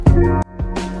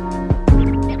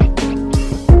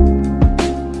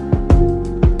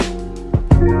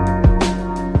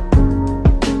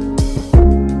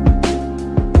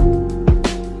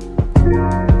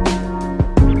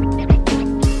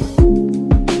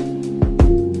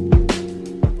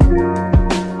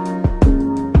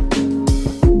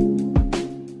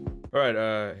All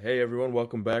right, hey everyone,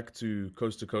 welcome back to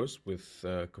Coast with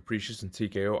Capricious and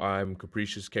TKO. I'm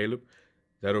Capricious Caleb.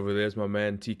 That over there is my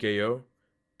man TKO,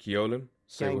 Keolin.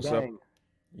 Say Gang, what's up. gang.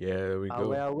 Yeah, there we go.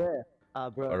 Aware, aware.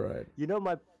 All Bro. right.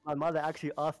 My mother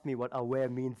actually asked me what aware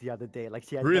means the other day. Like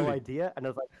she had no Really? idea, and I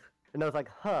was like,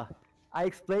 huh. I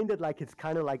explained it like it's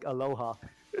kind of like aloha.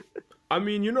 I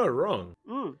mean, you're not wrong.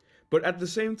 Mm, But at the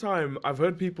same time, I've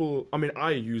heard people, I mean,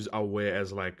 I use aware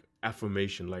as like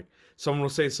affirmation. Like someone will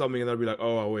say something and they'll be like,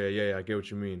 oh, aware, yeah, I get what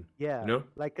you mean. You yeah. know?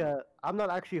 I'm not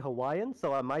actually Hawaiian,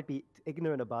 so I might be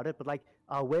ignorant about it. But like,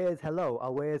 aware is hello,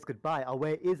 aware is goodbye,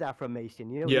 aware is affirmation.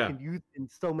 You Yeah. can use it in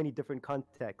so many different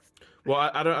contexts.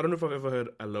 Well, I don't know if I've ever heard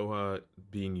aloha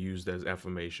being used as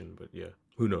affirmation, but yeah,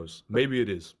 who knows? But Maybe it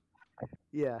is.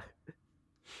 yeah.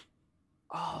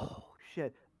 Oh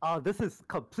shit. Oh, this is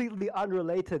completely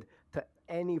unrelated to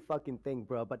any fucking thing,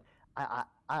 bro. But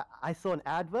I saw an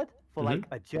advert for Mm-hmm. like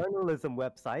a journalism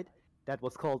website that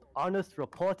was called Honest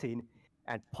Reporting,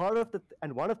 and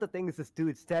one of the things this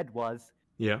dude said was,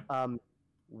 Yeah. um,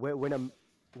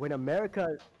 when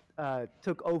America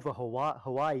took over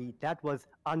Hawaii, that was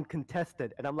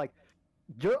uncontested, and I'm like,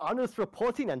 you're honest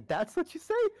reporting, and that's what you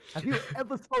say? Have you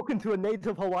ever spoken to a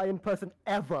native Hawaiian person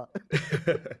ever?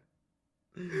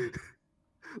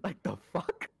 Like the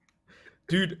fuck?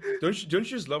 Dude, don't you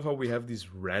just love how we have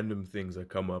these random things that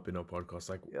come up in our podcast?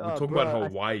 Like we're talking about Bro,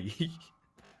 Hawaii.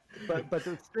 but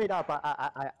straight up,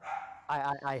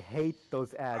 I hate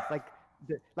those ads.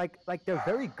 Like they're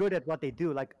very good at what they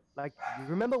do. Like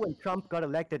remember when Trump got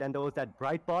elected and there was that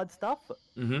Breitbart stuff?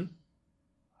 Mm-hmm.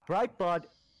 Breitbart,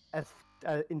 as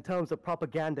in terms of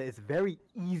propaganda, is very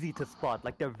easy to spot.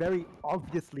 Like they're very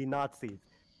obviously Nazis.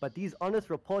 But these honest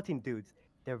reporting dudes,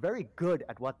 they're very good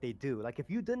at what they do. Like if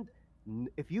you didn't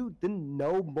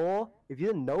know more, if you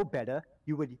didn't know better,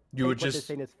 you would You take would what they're just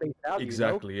saying as face value.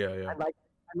 exactly, yeah. And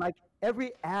like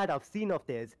every ad I've seen of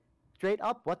theirs, straight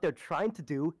up, what they're trying to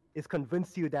do is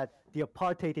convince you that the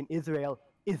apartheid in Israel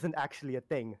isn't actually a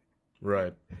thing.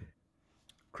 Right.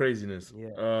 Craziness.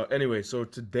 Yeah. Anyway, so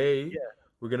today Yeah.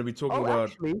 we're gonna be talking Oh, about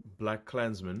actually, Black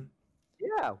Klansman.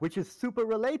 yeah, which is super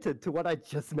related to what I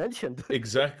just mentioned.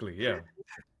 Exactly, yeah.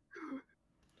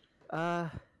 uh,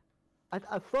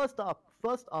 first off,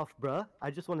 bruh,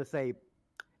 I just want to say,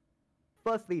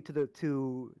 firstly, to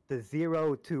the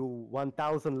 0 to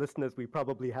 1,000 listeners we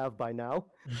probably have by now,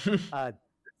 uh,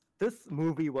 this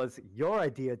movie was your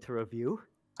idea to review.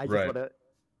 I just Right. want to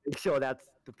make sure that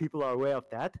the people are aware of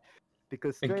that,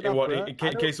 because In, straight in, up, what, bruh, in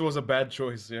case it was a bad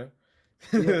choice, yeah.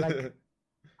 yeah, like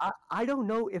I don't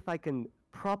know if I can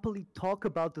properly talk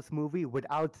about this movie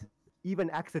without even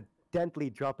accidentally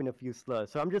dropping a few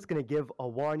slurs. So I'm just gonna give a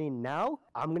warning now.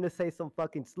 I'm gonna say some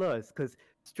fucking slurs because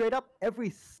straight up e- every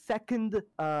second,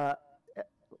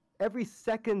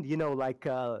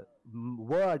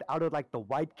 word out of like the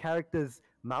white characters'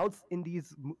 mouths in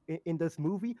in this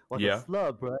movie was a Yeah,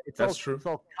 slur, bro. that's true. It's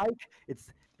all kike.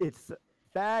 It's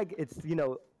fag.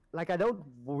 Like I don't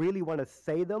really want to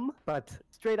say them, but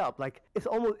straight up, like it's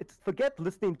forget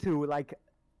listening to like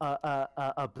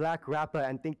a black rapper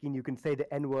and thinking you can say the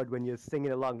N word when you're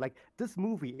singing along. Like this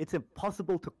movie, it's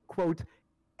impossible to quote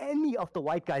any of the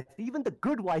white guys, even the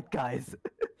good white guys.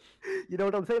 You know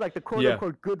what I'm saying? Like the quote Yeah.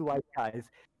 unquote good white guys.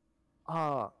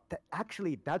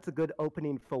 Actually, that's a good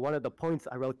opening for one of the points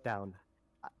I wrote down.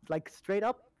 Like straight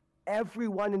up,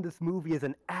 everyone in this movie is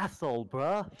an asshole,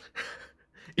 bruh.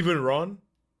 Even Ron?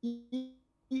 E-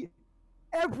 e-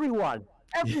 Everyone,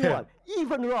 Yeah. everyone,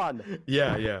 even Ron.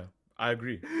 Yeah. I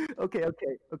agree.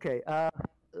 Okay.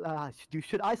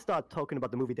 Should I start talking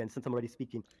about the movie then, since I'm already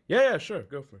speaking? Yeah, sure.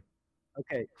 Go for it.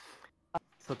 Okay.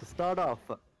 So to start off,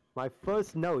 my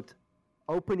first note,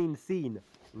 opening scene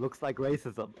looks like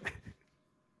racism.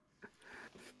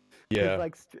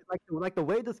 Because Yeah. like the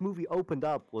way this movie opened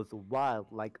up was wild.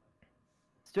 Like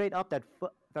straight up that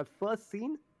first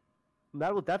scene,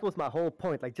 that was my whole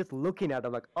point. Like just looking at it,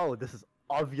 I'm like, oh, this is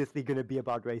obviously gonna be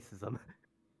about racism.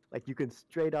 Like you can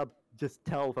straight up just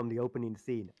tell from the opening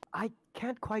scene. I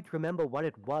can't quite remember what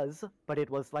it was, but it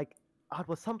was like it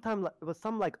was it was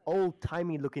some like old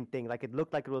timey looking thing. Like it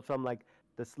looked like it was from like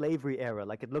the slavery era.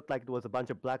 Like it looked like it was a bunch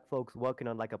of black folks working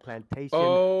on like a plantation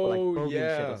or like Oh building shit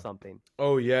or yeah. something.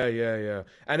 Oh yeah, yeah, yeah.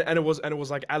 And it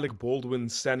was like Alec Baldwin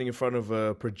standing in front of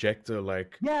a projector,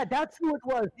 like Yeah, that's who it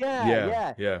was. Yeah, yeah,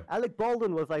 yeah. yeah. Alec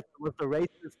Baldwin was the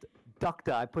racist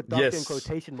doctor. I put doctor in Yes,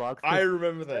 quotation marks I because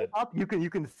remember that. up you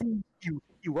can see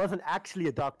he wasn't actually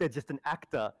a doctor, just an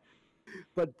actor.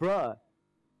 But bruh,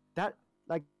 that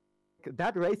like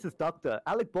that racist doctor,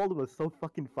 Alec Baldwin was so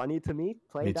fucking funny to me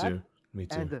playing Me that. too. Me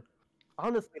too. And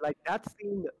honestly, like that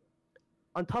scene,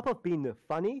 on top of being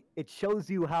funny, it shows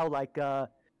you how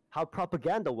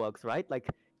propaganda works, right? Like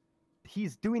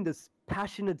he's doing this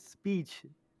passionate speech,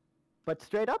 but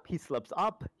straight up he slips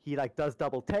up. He like does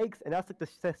double takes, and that's like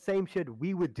the same shit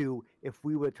we would do if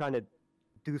we were trying to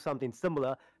do something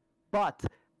similar. But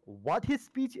what his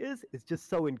speech is just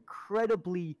so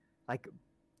incredibly like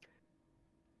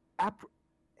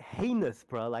heinous,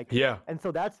 bro. Like, Yeah. and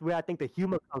so that's where I think the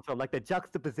humor comes from, like the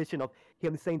juxtaposition of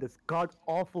him saying this god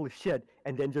awful shit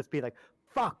and then just be like,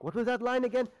 "Fuck, what was that line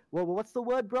again? Well, what's the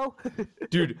word, bro?"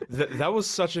 Dude, that was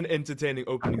such an entertaining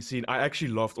opening scene. I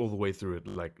actually laughed all the way through it.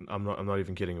 Like, I'm not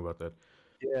even kidding about that.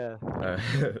 Yeah.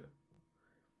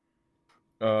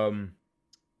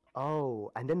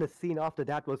 Oh, and then the scene after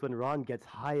that was when Ron gets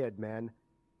hired, man.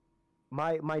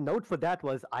 My note for that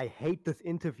was I hate this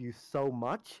interview so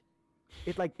much.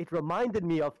 It reminded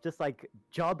me of just like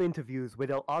job interviews where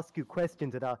they'll ask you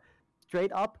questions that are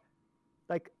straight up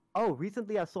like, oh,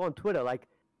 recently I saw on Twitter like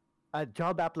a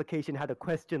job application had a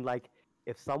question like,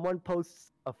 if someone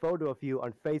posts a photo of you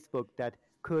on Facebook that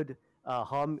could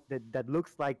harm that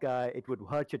looks like it would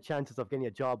hurt your chances of getting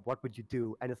a job, what would you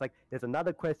do? And it's like there's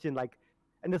another question like,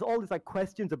 and there's all these like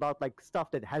questions about like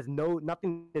stuff that has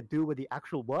nothing to do with the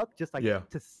actual work, just like Yeah.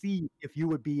 to see if you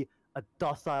would be a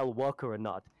docile worker or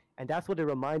not. And that's what it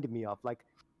reminded me of. Like,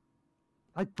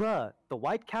 bruh, the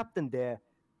white captain there.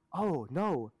 Oh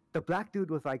no, the black dude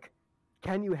was like,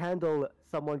 "Can you handle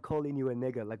someone calling you a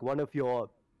nigger, like one of your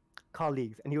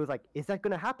colleagues?" And he was like, "Is that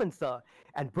gonna happen, sir?"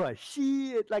 And bruh,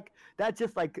 like that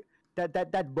just like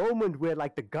that moment where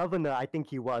like the governor, I think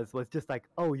he was just like,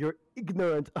 "Oh, you're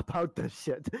ignorant about this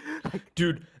shit." Like,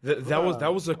 Dude, that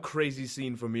bruh. was a crazy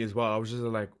scene for me as well. I was just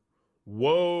like,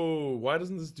 whoa, why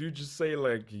doesn't this dude just say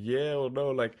like yeah or no?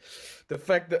 Like the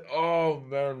fact that oh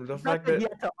man, the fact He that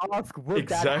had to ask, would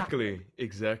that happen?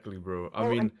 exactly, bro. I Oh,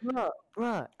 mean, and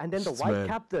bruh, and then the white man,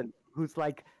 captain who's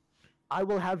like, "I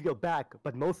will have your back,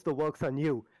 but most of the work's on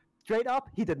you." Straight up,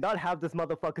 he did not have this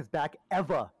motherfucker's back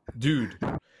ever. dude,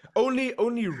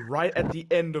 only right at the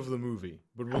end of the movie,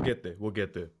 but we'll get there. We'll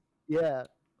get there. Yeah.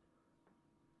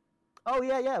 Oh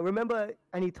yeah, yeah. Remember,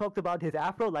 and he talked about his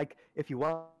afro. Like, if you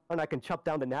want, I can chop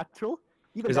down the natural.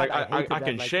 Even It's that, like I hated I that.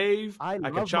 can Like, shave, I I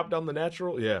can love chop down the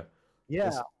natural. Yeah, yeah.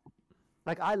 it's,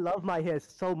 Like, I love my hair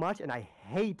so much, and I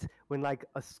hate when like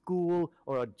a school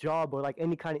or a job or like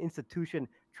any kind of institution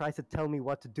tries to tell me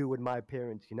what to do with my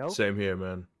appearance. You know? same here,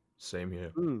 man. Same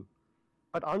here. Mm.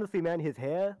 But honestly, man, his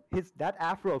hair, that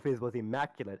afro of his was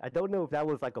immaculate. I don't know if that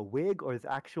was like a wig or his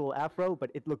actual afro,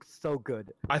 but it looked so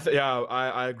good. Yeah,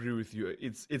 I agree with you.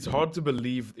 It's hard to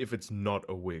believe if it's not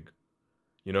a wig,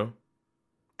 you know?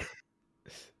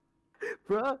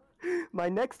 Bruh, my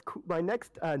next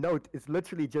note is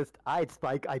literally just, "Aight,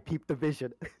 Spike, I peeped the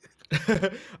vision."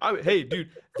 Hey, dude,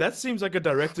 that seems like a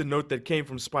director note that came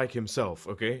from Spike himself,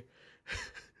 okay?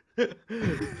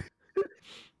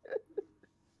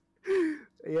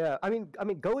 Yeah, I mean,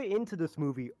 going into this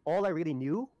movie, all I really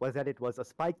knew was that it was a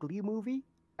Spike Lee movie,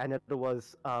 and that it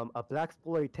was a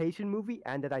blaxploitation movie,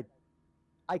 and that I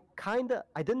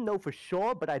didn't know for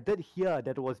sure, but I did hear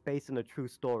that it was based on a true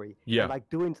story. Yeah. And like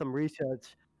doing some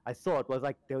research, I saw it was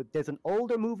like there's an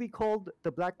older movie called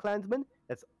The Black Klansman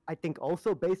that's I think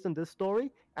also based on this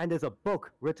story, and there's a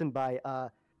book written by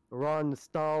Ron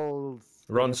Stalls.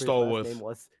 Ron whatever his last Stallworth. name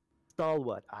was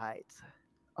Stalwart. Alright.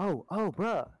 Oh,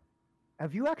 bruh.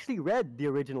 Have you actually read the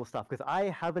original stuff? Because I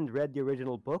haven't read the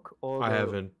original book or I the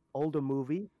haven't. older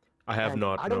movie. I have And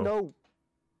not. I don't No. know,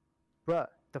 bruh.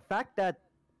 The fact that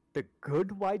the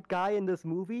good white guy in this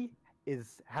movie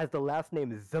has the last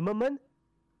name Zimmerman,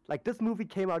 like this movie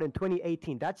came out in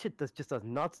 2018. That shit just does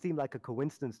not seem like a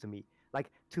coincidence to me.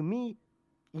 Like to me,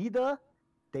 either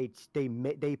they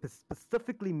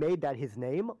specifically made that his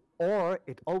name, or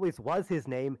it always was his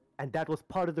name, and that was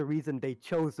part of the reason they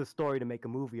chose the story to make a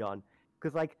movie on.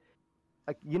 Because like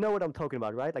you know what I'm talking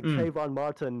about, right? Like Trayvon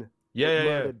Martin Yeah, was yeah,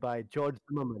 yeah. murdered by George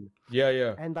Zimmerman, Yeah,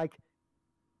 yeah. and like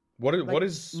What like,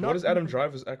 is not Adam even-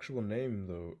 Driver's actual name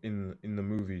though in the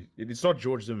movie? It's not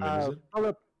George Zimmerman, is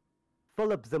it?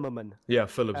 Philip Zimmerman, Yeah,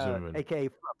 Philip Zimmerman. aka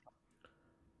Philip.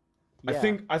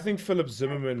 Yeah, I think Philip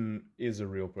Zimmerman is a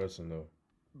real person though.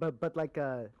 but like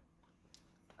what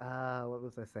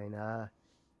was I saying?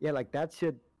 Yeah, like that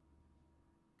shit.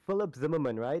 Philip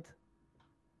Zimmerman, right?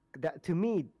 That to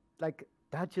me, like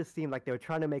that just seemed like they were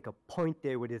trying to make a point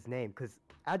there with his name, because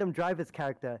Adam Driver's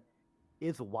character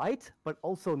is white, but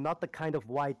also not the kind of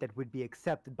white that would be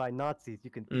accepted by Nazis. You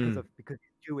can Mm, because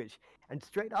he's Jewish, and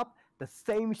straight up the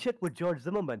same shit with George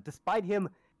Zimmerman, despite him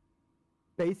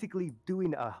basically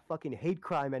doing a fucking hate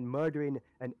crime and murdering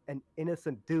an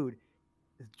innocent dude.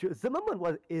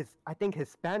 Zimmerman is I think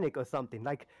Hispanic or something.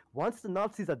 Like once the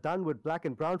Nazis are done with black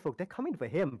and brown folk, they're coming for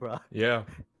him, bro. yeah.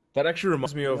 That actually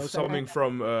reminds me You of know, something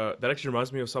from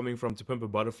To Pimp a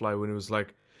Butterfly when it was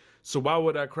like, so why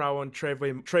would I cry when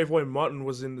Trayvon Martin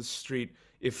was in the street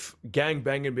if gang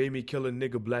banging made me kill a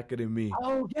nigga blacker than me?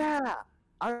 oh yeah,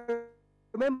 I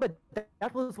remember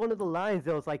that was one of the lines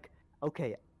that was like,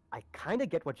 okay, I kind of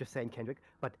get what you're saying, Kendrick,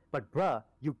 but bruh,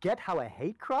 you get how a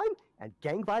hate crime and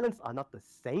gang violence are not the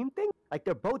same thing? Like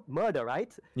they're both murder,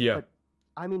 right? Yeah, But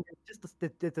I mean,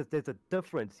 there's a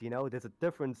difference, you know. There's a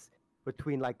difference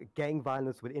between like gang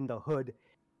violence within the hood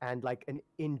and like an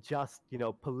unjust, you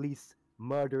know, police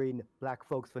murdering black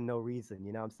folks for no reason.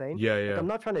 You know what I'm saying? yeah, Like yeah. I'm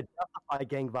not trying to justify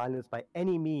gang violence by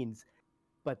any means,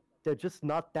 but they're just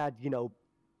not that, you know,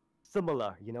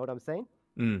 similar. You know what I'm saying?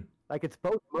 Mm. Like it's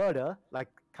both murder, like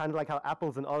kind of like how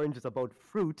apples and oranges are both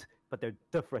fruit, but they're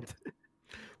different.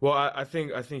 Well, I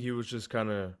think he was just kind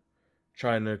of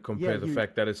trying to Yeah, compare the he.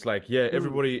 fact that it's like, yeah,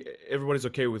 Mm, everybody's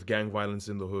okay with gang violence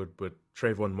in the hood, but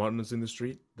Trayvon Martin is in the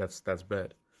street. That's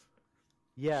bad.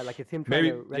 yeah, like it's him trying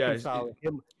Maybe to yeah, reconcile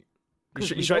him because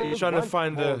we don't he's trying to want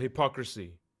find the more.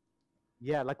 hypocrisy.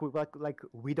 Yeah, like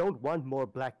we don't want more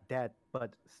black death,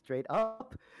 but straight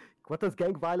up, what does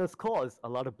gang violence cause? A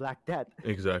lot of black death.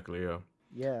 Exactly, yeah.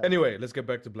 Yeah. Anyway, let's get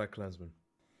back to Black Klansman.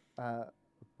 Uh,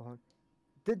 Bond-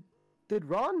 did did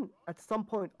Ron at some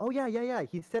point? Oh yeah.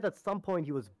 He said at some point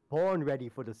he was born ready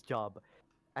for this job,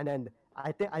 and then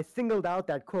I think I singled out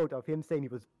that quote of him saying he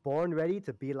was born ready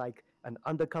to be like an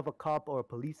undercover cop or a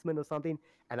policeman or something,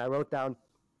 and I wrote down,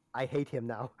 I hate him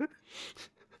now.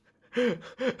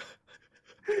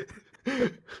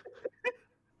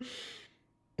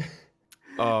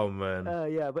 Oh man.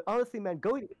 Yeah, but honestly, man,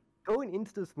 going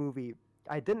into this movie,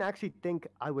 I didn't actually think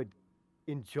I would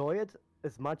enjoy it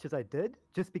as much as I did,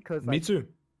 just because Me too.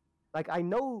 like I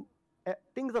know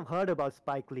things I've heard about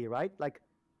Spike Lee, right? Like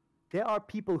there are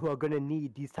people who are gonna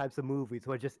need these types of movies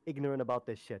who are just ignorant about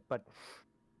this shit. But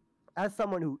as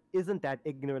someone who isn't that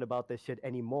ignorant about this shit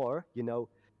anymore, you know,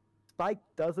 Spike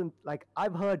doesn't like.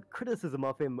 I've heard criticism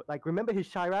of him. Like, remember his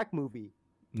Chirac movie?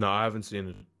 No, I haven't seen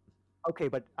it. Okay,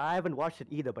 but I haven't watched it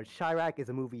either. But Chirac is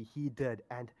a movie he did,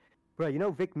 and bro, you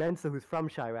know Vic Mensa, who's from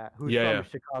Chirac, who's Yeah, from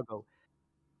yeah. Chicago.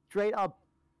 Straight up,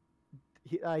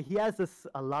 he has this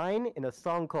a line in a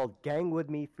song called "Gang with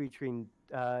Me" featuring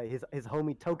his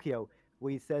homie Tokyo,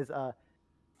 where he says,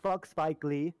 "Fuck Spike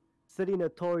Lee, city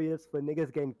notorious for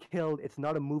niggas getting killed. It's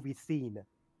not a movie scene,"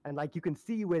 and like you can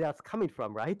see where that's coming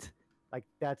from, right? Like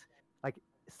that, like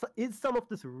is some of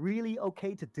this really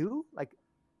okay to do? Like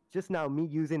just now me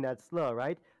using that slur,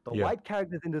 right? The Yeah. white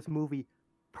characters in this movie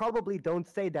probably don't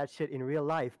say that shit in real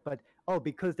life, but oh,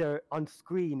 because they're on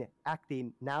screen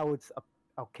acting, now it's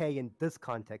okay in this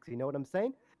context. You know what I'm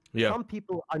saying? Yeah. Some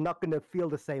people are not going to feel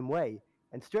the same way.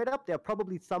 And straight up, there are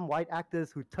probably some white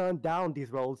actors who turned down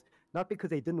these roles, not because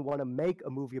they didn't want to make a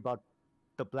movie about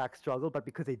the black struggle, but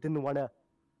because they didn't want to,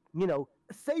 you know,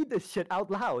 say this shit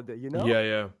out loud, you know? Yeah,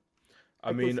 yeah. I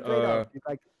Like they mean, straight up, it's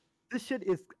like this shit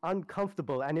is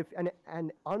uncomfortable. And if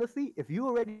and honestly, if you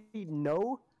already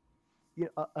know, you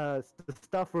know, the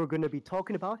stuff we're going to be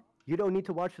talking about, you don't need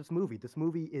to watch this movie. This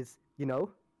movie is, you know,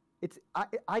 it's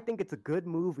I think it's a good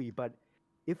movie, but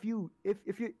if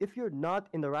you're not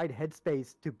in the right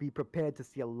headspace to be prepared to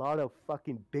see a lot of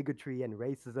fucking bigotry and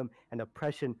racism and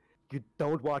oppression, you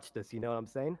don't watch this. You know what I'm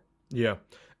saying? yeah.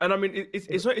 And I mean,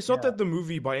 it's not Yeah. that the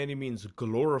movie by any means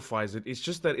glorifies it. It's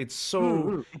just that It just it's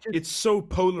so it's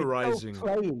polarizing. so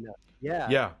plain. Yeah.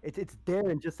 Yeah. It's there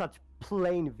in just such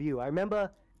plain view. I remember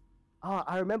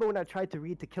when I tried to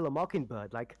read To Kill a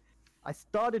Mockingbird. Like, I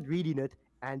started reading it,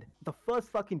 and the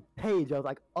first fucking page, I was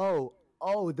like,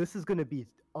 this is gonna be,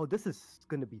 this is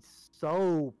gonna be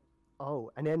so,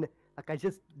 and then like I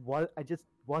just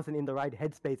wasn't in the right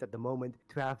headspace at the moment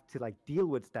to have to like deal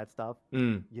with that stuff.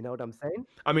 Mm. You know what I'm saying?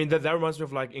 I mean, that reminds me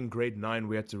of like in grade 9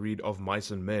 we had to read Of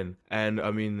Mice and Men, and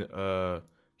I mean,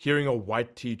 hearing a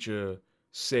white teacher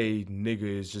say nigger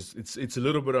is just it's a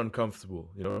little bit uncomfortable,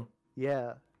 you know.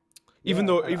 Yeah. Even Yeah,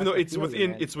 though I feel you,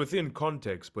 man. it's within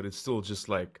context, but it's still just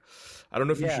like, I don't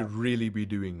know if you Yeah. should really be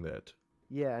doing that.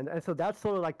 Yeah, and so that's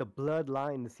sort of like the blurred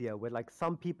lines here, where like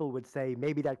some people would say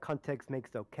maybe that context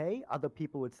makes it okay, other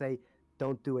people would say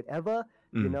don't do it ever,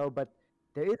 Mm. but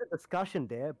there is a discussion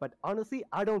there. But honestly,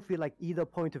 I don't feel like either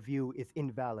point of view is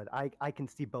invalid. I can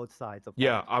see both sides of that.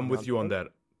 Yeah, I'm You know what with I'm you on saying?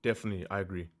 that. Definitely, I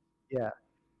agree. Yeah.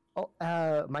 Oh,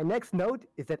 my next note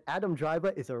is that Adam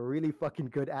Driver is a really fucking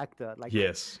good actor. Like,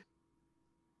 Yes.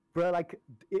 bro, like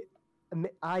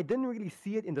I didn't really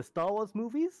see it in the Star Wars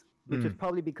movies, which is Mm.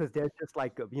 probably because they're just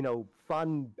like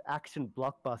fun action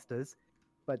blockbusters.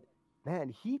 But man,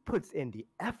 he puts in the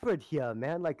effort here,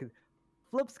 man. Like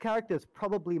Flip's character is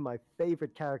probably my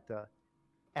favorite character,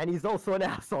 and he's also an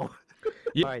asshole.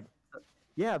 Yeah. All right,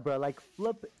 yeah, bro. Like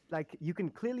Flip, like you can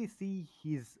clearly see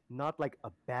he's not like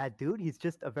a bad dude. He's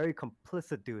just a very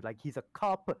complicit dude. Like he's a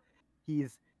cop.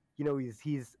 He's,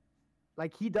 he's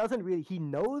like he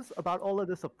knows about all of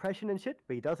this oppression and shit,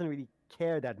 but he doesn't really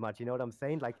care that much. You know what I'm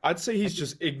saying? I'd say he's Like,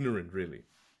 just ignorant, really.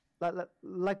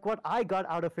 like what I got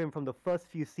out of him from the first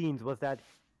few scenes was that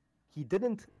he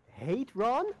didn't hate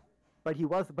Ron, but he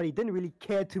didn't really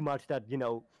care too much that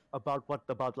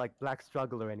about like black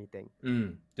struggle or anything.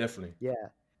 Mm. Definitely. Yeah,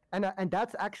 and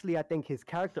that's actually I think his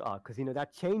character arc, because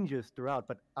that changes throughout.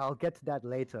 But I'll get to that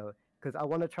later because I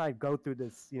want to try and go through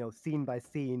this scene by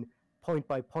scene, point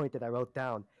by point that I wrote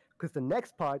down. Because the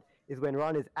next part is when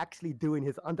Ron is actually doing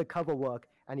his undercover work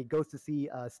and he goes to see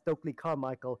Stokely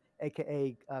Carmichael,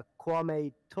 aka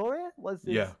Kwame Ture. Was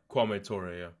his... Yeah, Kwame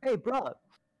Ture. Yeah. Hey, bro,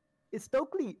 is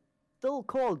Stokely still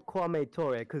called Kwame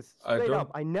Ture? Because I straight don't.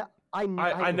 up,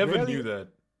 I never rarely... knew that.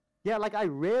 Yeah, like I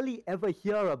rarely ever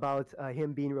hear about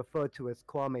him being referred to as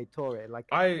Kwame Ture. Like,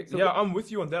 so Yeah, I'm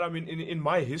with you on that. I mean, in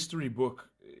my history book,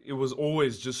 it was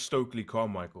always just Stokely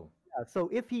Carmichael. so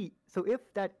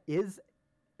if that is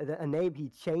a name he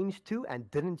changed to and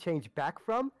didn't change back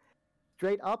from,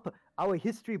 straight up, our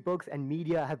history books and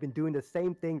media have been doing the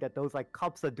same thing that those like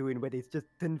cops are doing, where they just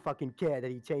didn't fucking care that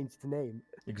he changed the name.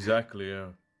 Exactly. Yeah.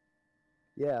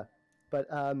 Yeah, but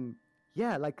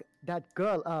yeah, like that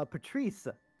girl, Patrice.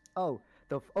 Oh,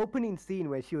 the opening scene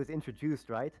where she was introduced,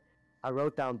 right? I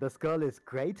wrote down, this girl is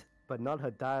great, but not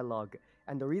her dialogue.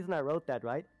 And the reason I wrote that,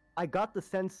 right? I got the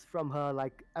sense from her,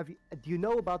 like, do you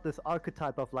know about this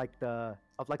archetype of like a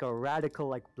radical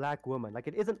like black woman? Like,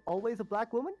 it isn't always a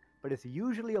black woman, but it's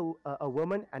usually a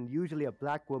woman, and usually a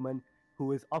black woman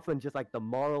who is often just like the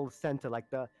moral center, like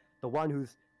the one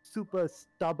who's super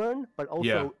stubborn, but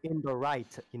also in the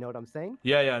right. You know what I'm saying?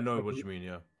 Yeah. I know Like, what you mean.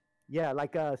 Yeah. yeah,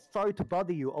 like Sorry to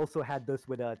Bother You also had this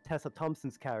with Tessa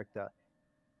Thompson's character.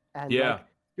 And Yeah. like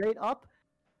straight up,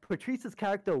 Patrice's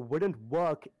character wouldn't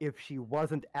work if she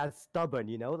wasn't as stubborn,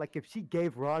 Like if she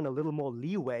gave Ron a little more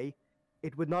leeway,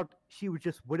 she would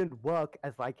just wouldn't work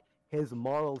as like his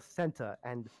moral center.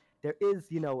 And there is,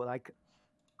 like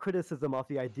criticism of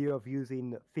the idea of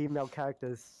using female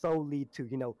characters solely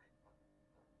to,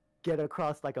 get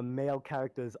across like a male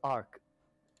character's arc.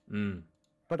 Mm.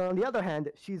 But on the other hand,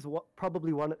 she's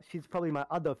probably my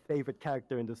other favorite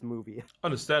character in this movie.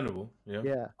 Understandable. Yeah.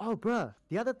 Yeah. Oh, bruh.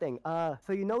 The other thing.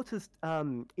 So you noticed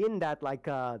in that like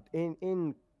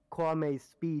in Kwame's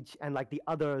speech and like the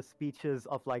other speeches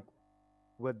of like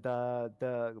with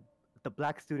the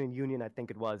Black Student Union, I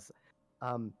think it was.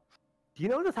 Do you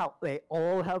notice how they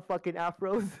all have fucking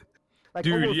afros? Like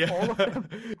Dude, almost yeah. all of them.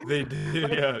 They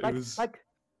did. Yeah. It was.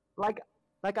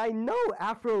 Like I know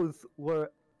afros were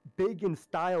big in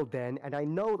style then, and I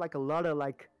know like a lot of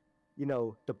like,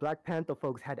 the Black Panther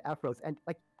folks had afros, and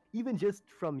like even just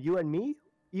from you and me,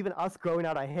 even us growing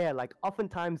out our hair, like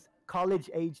oftentimes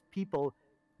college-aged people,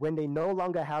 when they no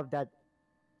longer have that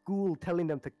school telling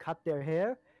them to cut their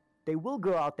hair, they will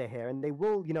grow out their hair, and they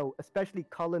will, especially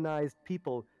colonized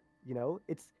people,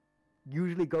 it's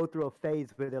usually go through a phase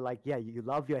where they're like, yeah, you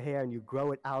love your hair and you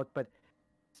grow it out, but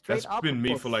straight That's up, been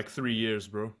me for like 3 years,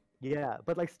 bro. yeah,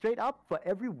 but like straight up, for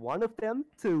every one of them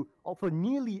or for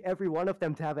nearly every one of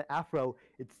them to have an afro,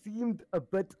 it seemed a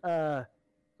bit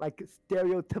like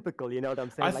stereotypical. You know what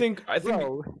I'm saying?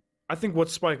 I think what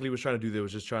Spike Lee was trying to do there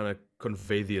was just trying to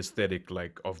convey the aesthetic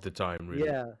like of the time, really.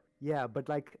 Yeah, but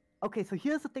like, okay, so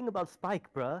here's the thing about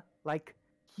Spike, bruh. Like,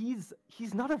 he's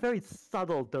not a very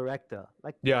subtle director.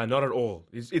 Like, yeah, not at all.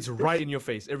 It's right in your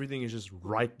face. Everything is just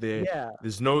right there. Yeah.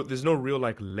 There's no real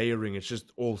like layering. It's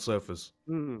just all surface.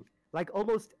 Like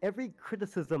almost every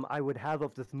criticism I would have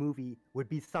of this movie would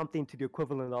be something to the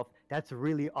equivalent of that's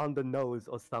really on the nose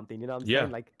or something. You know what I'm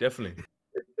saying? Like, definitely.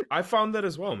 I found that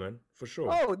as well, man, for sure.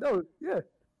 Oh no, yeah.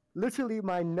 Literally,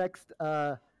 my next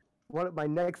my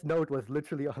next note was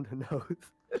literally on the nose.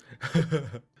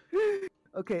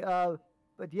 Okay,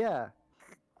 but yeah.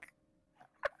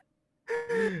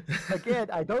 Again,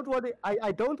 I don't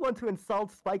want to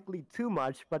insult Spike Lee too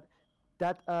much, but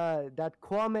that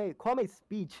Kwame's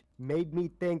speech made me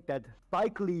think that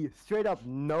Spike Lee straight up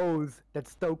knows that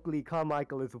Stokely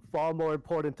Carmichael is far more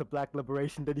important to Black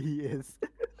liberation than he is.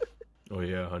 Oh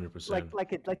yeah, 100%.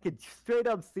 Like it straight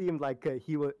up seemed like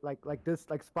he was like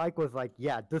Spike was like,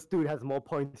 yeah, this dude has more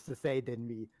points to say than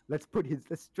me. Let's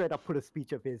straight up put a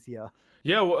speech of his here.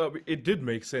 Yeah, well, it did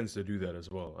make sense to do that as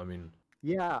well. I mean,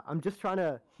 Yeah, I'm just trying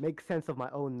to make sense of my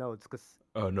own notes because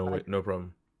no, wait, no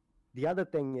problem. the other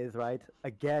thing is, right,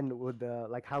 again with the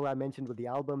like how I mentioned with the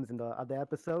albums in the other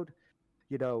episode,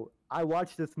 you know, I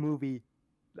watched this movie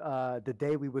the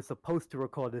day we were supposed to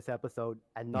record this episode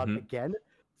and not again.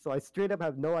 So I straight up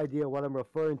have no idea what I'm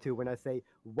referring to when I say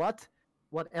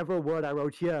whatever word I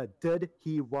wrote here, did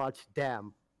he watch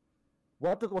Damn?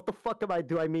 What the fuck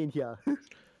do I mean here?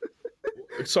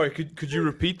 Sorry, could you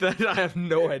repeat that? I have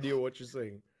no idea what you're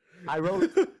saying. I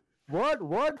wrote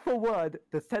word for word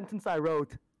the sentence I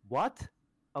wrote. What?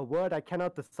 A word I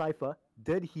cannot decipher.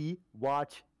 Did he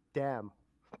watch Damn?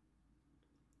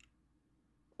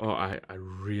 Oh, I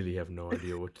really have no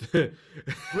idea what.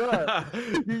 Bruh,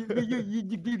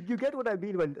 you get what I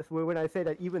mean when I say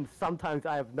that even sometimes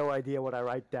I have no idea what I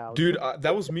write down. Dude,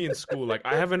 that was me in school. Like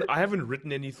I haven't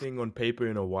written anything on paper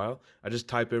in a while. I just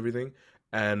type everything.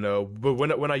 And but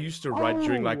when I used to write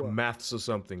during like maths or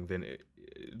something, then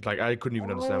like I couldn't even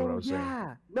understand what I was saying.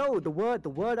 Yeah, no, the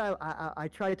word I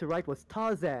tried to write was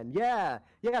Tarzan. Yeah,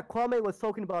 Kwame was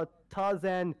talking about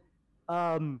Tarzan,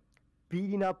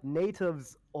 beating up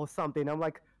natives or something. I'm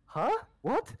like, huh?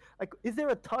 What? Like, is there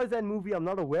a Tarzan movie I'm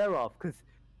not aware of? Because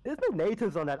there's no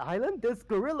natives on that island. There's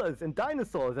gorillas and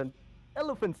dinosaurs and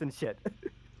elephants and shit.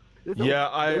 Yeah,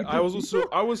 I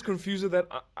was confused with that.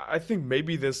 I think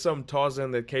maybe there's some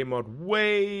Tarzan that came out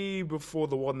way before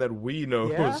the one that we know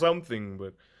or something.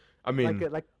 But I mean,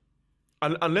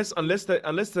 unless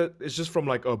that is just from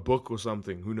like a book or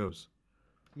something. Who knows?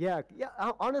 Yeah.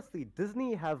 Honestly,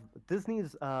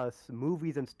 Disney's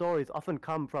movies and stories often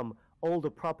come from older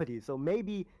properties. So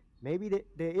maybe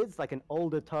there is like an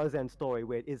older Tarzan story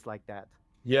where it is like that.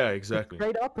 Yeah, exactly.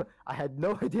 Straight up, I had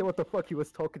no idea what the fuck he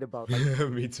was talking about.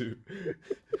 Like, me too.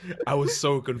 I was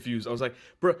so confused. I was like,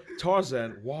 bro,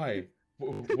 Tarzan, why?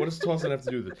 What does Tarzan have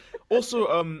to do with this?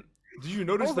 Also, did you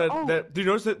notice did you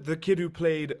notice that the kid who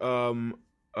played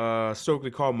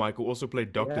Stokely Carmichael also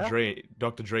played Dr.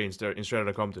 Dre in Straight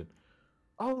Outta Compton?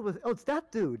 It's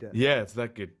that dude. Yeah, it's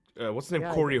that kid. What's his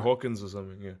name? Corey Hawkins or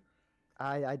something. Yeah.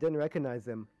 I didn't recognize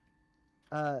him.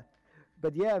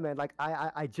 But yeah, man, like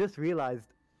I just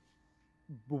realized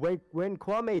when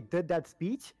Kwame did that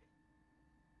speech,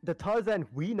 the Tarzan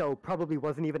we know probably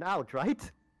wasn't even out,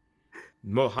 right?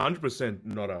 No, 100%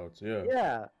 not out. Yeah.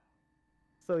 Yeah.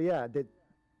 So yeah, that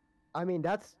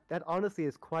honestly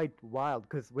is quite wild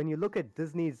because when you look at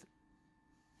Disney's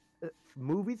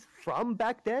movies from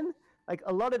back then, like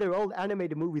a lot of their old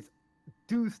animated movies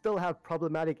do still have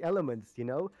problematic elements, you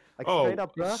know? Like straight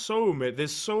up, bruh.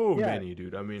 There's so many,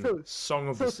 dude. I mean, Song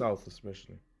of the South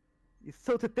especially.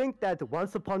 So to think that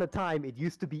once upon a time it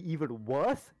used to be even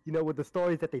worse, you know, with the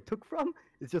stories that they took from,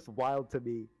 is just wild to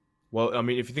me. Well, I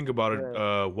mean, if you think about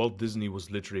it, Walt Disney was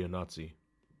literally a Nazi.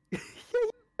 Yeah,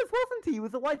 wasn't he? He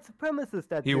was a white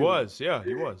supremacist. He was.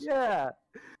 Yeah.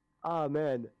 Oh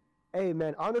man. Hey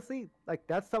man, honestly, like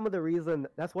that's one of the reasons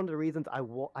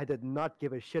I did not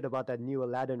give a shit about that new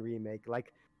Aladdin remake.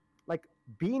 Like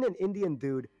being an Indian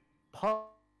dude, part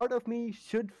of me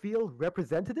should feel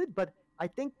represented, but I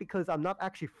think because I'm not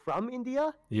actually from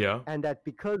India, and that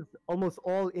because almost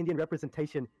all Indian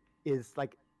representation is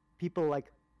like people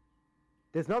like,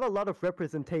 there's not a lot of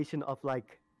representation of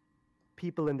like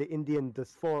people in the Indian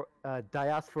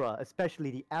diaspora,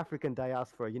 especially the African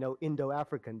diaspora, you know,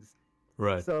 Indo-Africans.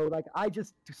 Right. So like I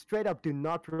just straight up do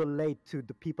not relate to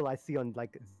the people I see on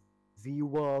like Z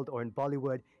World or in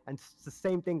Bollywood, and it's the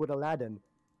same thing with Aladdin.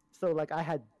 So like I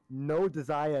had no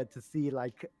desire to see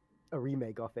like a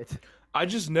remake of it. I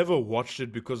just never watched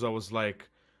it because I was like,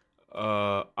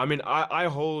 I mean, I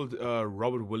hold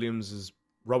Robin Williams'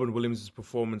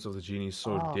 performance of the genie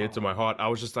so dear to my heart. I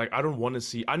was just like, I don't want to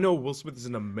see. I know Will Smith is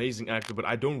an amazing actor, but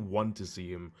I don't want to see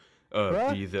him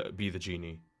be the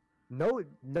genie. No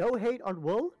hate on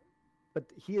Will, but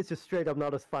he is just straight up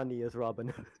not as funny as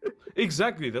Robin.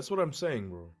 Exactly, that's what I'm saying,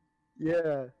 bro.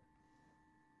 Yeah.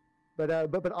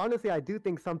 But honestly, I do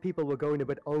think some people were going a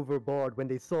bit overboard when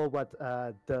they saw what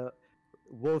the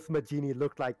Will Smith genie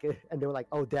looked like, and they were like,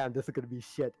 "Oh damn, this is gonna be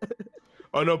shit."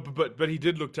 Oh no, but he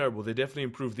did look terrible. They definitely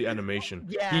improved the animation.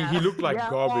 He Yeah, looked like yeah.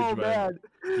 garbage, Oh man.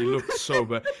 man. He looked so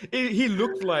bad. He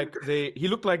looked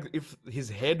like if his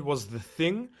head was the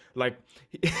Thing. Like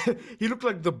he, he looked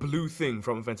like the blue Thing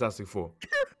from Fantastic Four.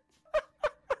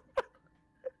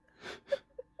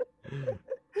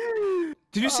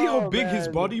 Did you see how Oh big his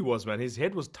man. body was, man? His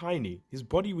head was tiny. His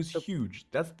body was The huge.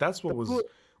 That's the what poor was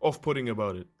off-putting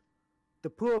about it. the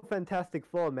poor Fantastic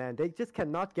Four, man. They just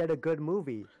cannot get a good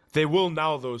movie. They will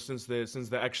now though, since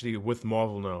they're actually with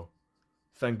Marvel now.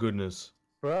 Thank goodness.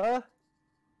 Bruh.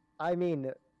 I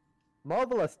mean,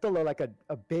 Marvel is still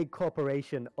a big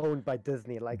corporation owned by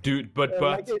Disney. Dude, but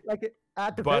but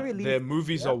at the very but their least,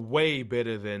 movies yeah. are way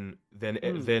better than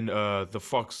Mm, the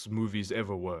Fox movies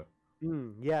ever were.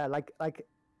 yeah,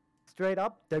 straight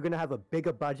up, they're gonna have a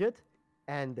bigger budget,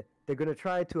 and they're gonna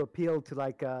try to appeal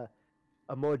to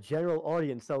a more general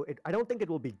audience. So I don't think it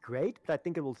will be great, but I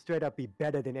think it will straight up be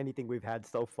better than anything we've had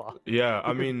so far. Yeah,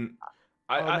 I Because mean,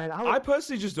 oh I, man, I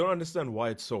personally just don't understand why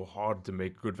it's so hard to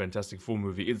make a good Fantastic Four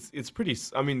movie. It's pretty.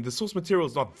 I mean, the source material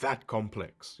is not that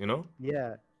complex, you know?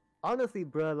 yeah, honestly,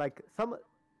 bro,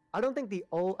 I don't think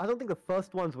the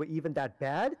first ones were even that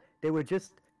bad. They were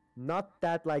just not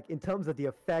that in terms of the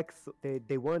effects,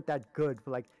 they weren't that good.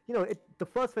 For the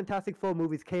first Fantastic Four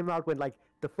movies came out when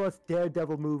the first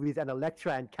Daredevil movies and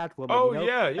Elektra and Catwoman, Oh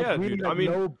yeah, yeah, really dude. I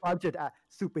mean, no budget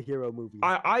superhero movies.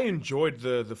 I enjoyed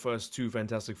the first two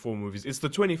Fantastic Four movies. It's the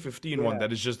 2015 one Yeah.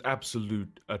 that is just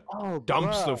absolute a Oh,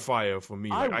 dumpster bruh. fire for me.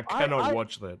 I Like I I cannot I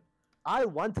watch that. I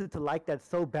wanted to like that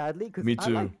so badly because Me I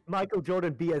like too. Michael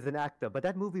Jordan B as an actor, but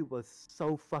that movie was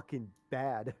so fucking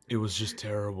bad. It was just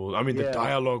terrible. I mean, the Yeah.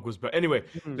 dialogue was bad. Anyway,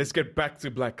 Mhm. let's get back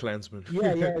to Black Klansman.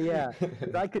 Yeah.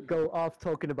 'Cause I could go off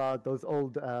talking about those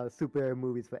old superhero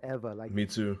movies forever. Me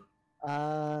too.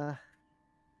 Uh,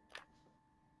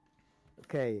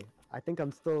 okay. I think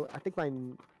my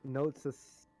notes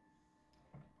is.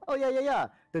 Oh yeah.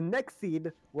 The next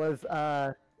scene was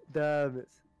the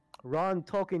Ron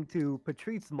talking to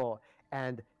Patrice more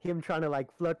and him trying to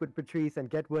flirt with Patrice and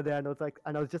get with her, and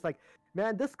I was just like,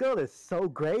 man, this girl is so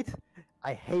great.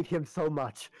 I hate him so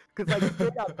much because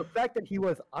straight up, the fact that he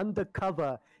was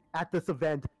undercover at this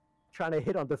event trying to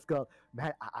hit on this girl,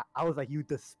 man, I was like, you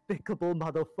despicable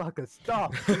motherfucker,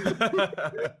 stop.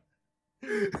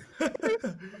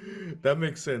 That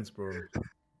makes sense, bro.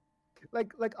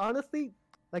 Honestly,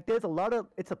 there's a lot of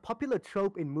it's a popular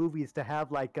trope in movies to have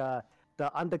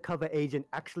the undercover agent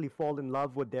actually fall in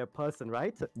love with their person,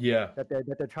 right? Yeah. That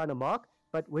they're trying to mock.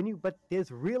 But there's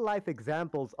real life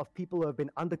examples of people who have been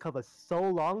undercover so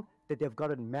long that they've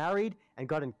gotten married and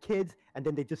gotten kids, and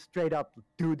then they just straight up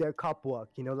do their cop work,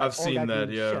 I've all seen that,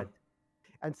 means yeah. shit.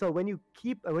 And so when you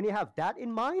have that in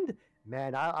mind,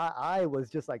 man, I was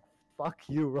just like, fuck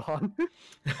you, Ron.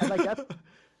 And that's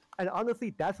and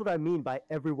honestly, that's what I mean by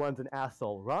everyone's an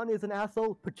asshole. Ron is an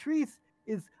asshole. Patrice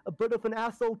is a bit of an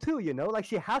asshole too,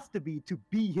 she has to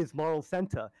be his moral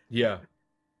center. Yeah.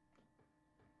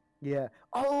 Yeah.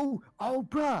 Oh,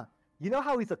 bruh. You know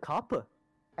how he's a cop?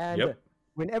 And Yep.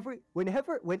 whenever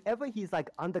he's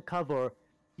undercover,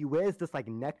 he wears this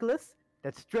necklace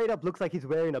that straight up looks like he's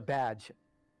wearing a badge.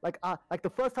 The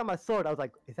first time I saw it, I was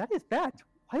like, is that his badge?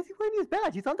 Why is he wearing his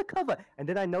badge? He's undercover. And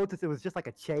then I noticed it was just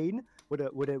a chain with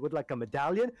a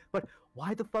medallion. But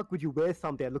why the fuck would you wear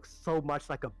something that looks so much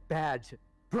like a badge?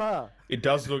 Bruh. It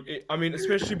does look. I mean,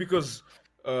 especially because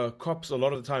cops a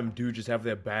lot of the time do just have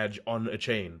their badge on a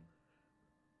chain.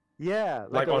 Yeah,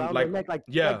 Like on- around like- their neck,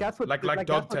 yeah, that's what like that's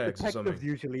dog what tags or detectives something.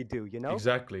 usually do,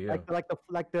 Exactly. Yeah.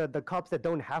 the cops that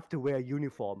don't have to wear a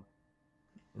uniform.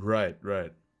 Right.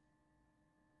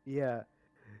 Yeah,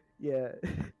 yeah.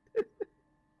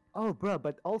 Oh, bro,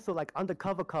 but also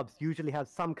undercover cops usually have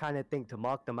some kind of thing to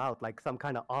mark them out, like some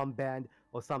kind of armband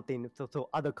or something, so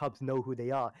other cops know who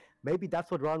they are. Maybe that's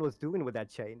what Ron was doing with that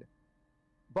chain.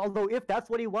 But although if that's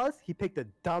what he was, he picked a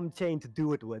dumb chain to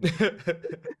do it with.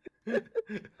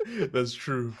 That's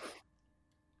true.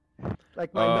 My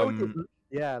note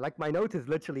is, my note is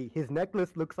literally his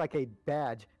necklace looks like a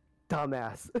badge.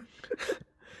 Dumbass.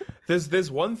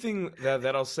 There's one thing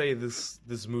that I'll say this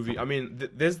movie. I mean,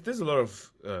 there's a lot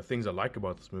of things I like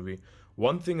about this movie.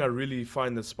 One thing I really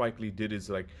find that Spike Lee did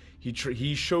is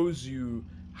he shows you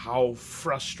how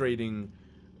frustrating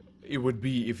it would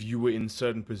be if you were in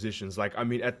certain positions. I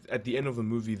mean, at the end of the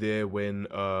movie there when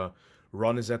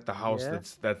Ron is at the house,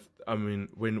 Yeah.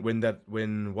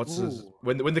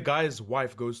 when the guy's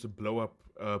wife goes to blow up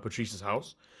Patrice's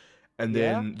house. And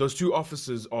then those two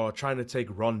officers are trying to take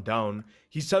Ron down.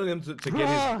 He's telling them to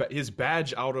get his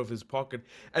badge out of his pocket.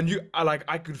 And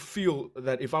I could feel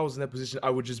that if I was in that position, I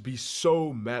would just be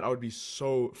so mad. I would be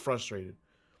so frustrated.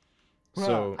 Bruh,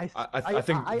 So I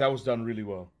think that was done really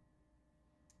well.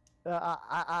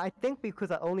 I think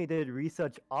because I only did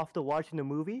research after watching the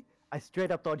movie, I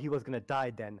straight up thought he was gonna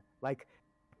die then. Like,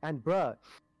 and bruh,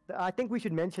 I think we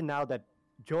should mention now that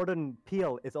Jordan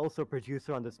Peele is also a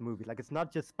producer on this movie. Like, it's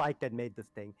not just Spike that made this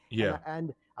thing. Yeah.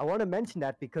 And I want to mention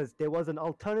that because there was an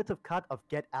alternative cut of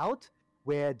Get Out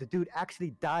where the dude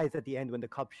actually dies at the end when the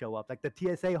cops show up. Like, the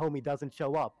TSA homie doesn't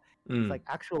show up. It's like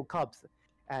actual cops.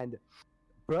 And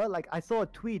bruh, like I saw a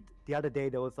tweet the other day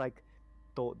that was like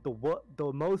the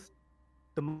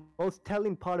most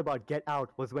telling part about Get Out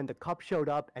was when the cop showed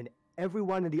up and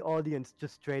everyone in the audience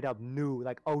just straight up knew,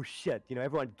 like, oh shit,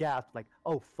 everyone gasped, like,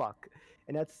 oh fuck.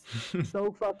 And that's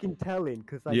so fucking telling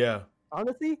because, like, Yeah.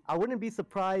 honestly, I wouldn't be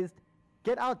surprised.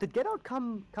 Did Get Out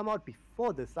come out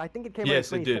before this? I think it came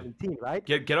Yes, out in it did. 2017, right?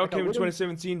 Get Out Like, came in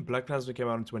 2017. Black Panther came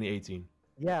out in 2018.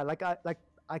 Yeah,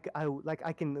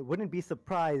 wouldn't be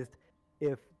surprised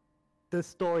if this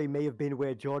story may have been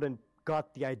where Jordan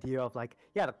got the idea of, like,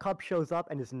 yeah, the cop shows up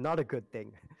and it's not a good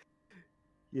thing.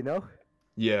 You know?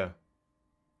 Yeah.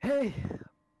 Hey.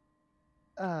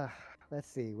 Let's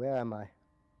see, where am I?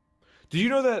 Do you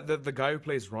know that the guy who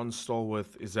plays Ron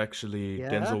Stallworth is actually Yeah?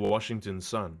 Denzel Washington's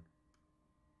son?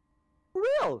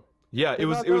 Real? Yeah, Did it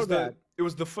was not it know was that.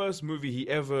 the first movie he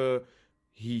ever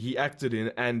he acted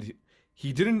in, and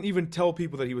he didn't even tell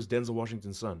people that he was Denzel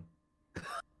Washington's son.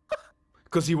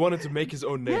 Because he wanted to make his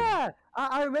own name. Yeah,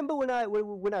 I remember when I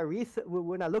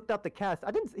looked up the cast.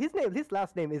 I didn't. His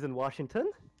last name isn't Washington.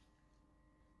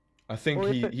 I think Or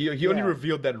if he it- only yeah.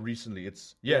 revealed that recently.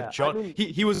 It's Yeah, I John. mean-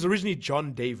 He was originally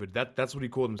John David. That's what he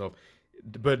called himself.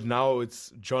 But now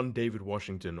it's John David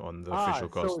Washington on the official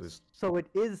cast list. So it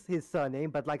is his surname,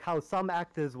 but like how some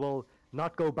actors will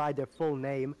not go by their full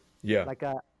name. Yeah, Like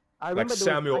I like remember there was,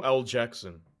 Samuel like, L.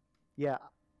 Jackson. Yeah.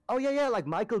 Oh yeah, like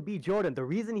Michael B. Jordan. The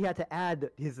reason he had to add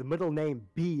his middle name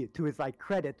B to his like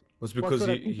credit Was was because so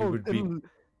that he people would be didn't-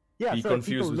 yeah, be so that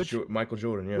confused people with Michael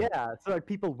Jordan. Yeah. yeah, so that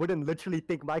people wouldn't literally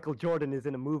think Michael Jordan is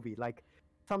in a movie. Like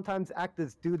sometimes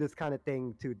actors do this kind of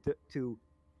thing to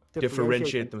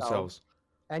Differentiate themselves.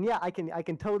 And yeah, I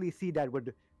can totally see that with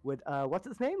what's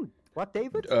his name? What,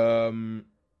 David?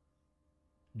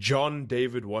 John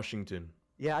David Washington.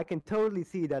 Yeah, I can totally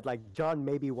see that. Like John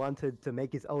maybe wanted to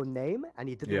make his own name, and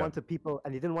he didn't Yeah.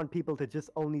 want people to just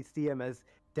only see him as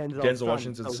Denzel's Denzel son.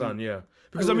 Washington's So son, he- yeah.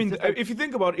 Because it I was mean, just like- if you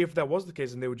think about it, if that was the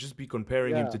case, then they would just be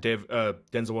comparing him Yeah. to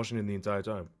Denzel Washington the entire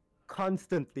time.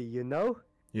 constantly,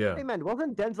 Yeah. Hey man,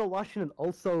 wasn't Denzel Washington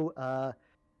also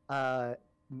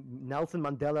Nelson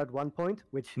Mandela at one point?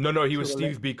 Which No, he was to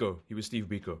Steve Biko. He was Steve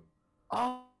Biko.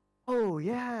 Oh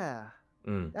yeah,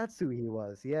 Mm. that's who he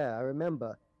was. Yeah, I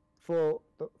remember. For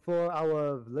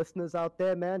our listeners out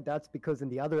there, man, that's because in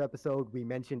the other episode we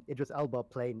mentioned Idris Elba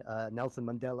playing Nelson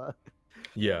Mandela.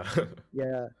 Yeah.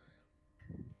 Yeah.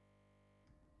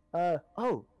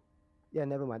 Oh, yeah.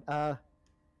 Never mind.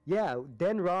 Yeah.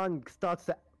 Then Ron starts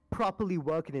to properly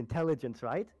work in intelligence,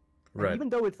 right? And Right. even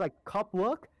though it's like cop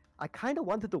work, I kind of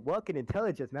wanted to work in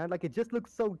intelligence, man. Like it just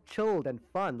looks so chilled and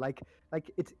fun. Like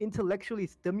it's intellectually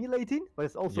stimulating, but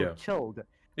it's also Yeah. chilled.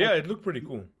 Yeah, it looked pretty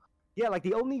cool. Yeah. Like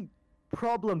the only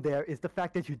problem there is the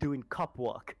fact that you're doing cop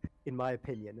work, in my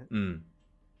opinion. Mm.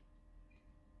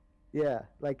 Yeah,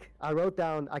 like I wrote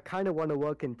down, I kind of want to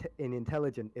work in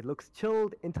intelligent. It looks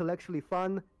chilled, intellectually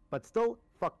fun, but still,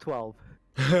 fuck 12.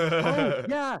 Oh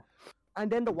yeah, and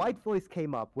then the white voice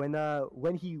came up when Ron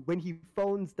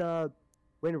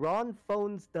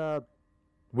phones the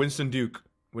Winston Duke.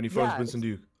 When he phones Yeah, Winston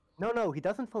it's- Duke. no, he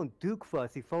doesn't phone Duke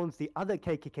first. He phones the other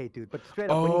KKK dude. But straight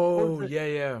up, when he phones Oh,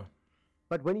 yeah.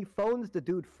 But when he phones the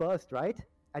dude first, right,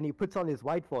 and he puts on his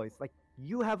white voice, like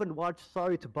you haven't watched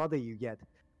Sorry to Bother You yet,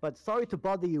 but Sorry to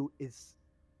Bother You is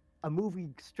a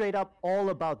movie straight up all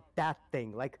about that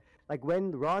thing. Like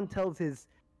when Ron tells his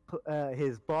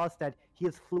boss that he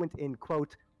is fluent in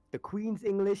quote the Queen's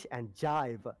English and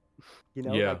jive,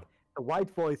 Yeah. like the white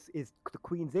voice is the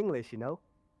Queen's English, And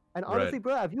Right. honestly,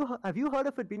 bro, have you heard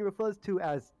of it being referred to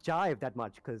as jive that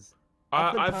much? Because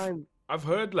I've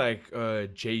heard like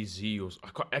Jay-Z or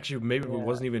actually maybe it Yeah.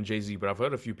 wasn't even Jay-Z, but I've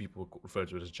heard a few people refer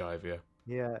to it as jive. Yeah.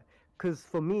 Yeah, because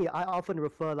for me, I often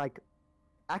refer like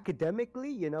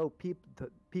academically,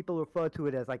 people refer to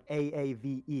it as like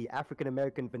AAVE, African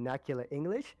American Vernacular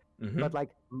English. Mhm. But like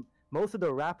most of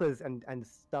the rappers and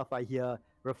stuff I hear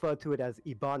refer to it as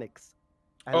Ebonics.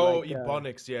 And, Oh, like,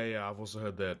 Ebonics. Yeah. I've also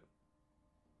heard that.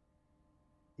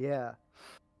 Yeah,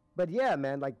 but yeah,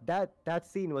 man, like that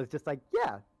scene was just like,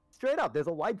 yeah, straight up. There's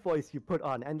a white voice you put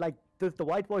on, and like the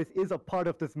white voice is a part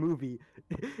of this movie,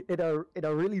 in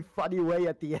a really funny way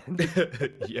at the end.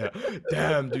 Yeah,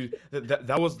 damn, dude,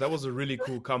 that was a really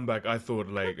cool comeback. I thought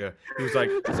like he was like,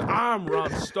 "I'm Ron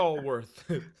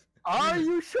Stallworth." Are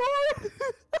you sure?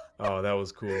 Oh, that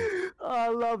was cool. Oh, I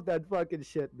love that fucking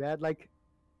shit, man. Like,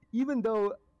 even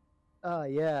though,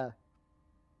 yeah.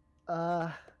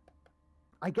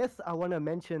 I guess I want to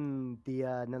mention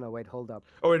the. No, wait, hold up.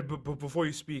 Oh wait, but before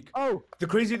you speak, Oh, the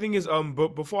crazy thing is,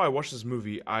 before I watched this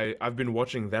movie, I've been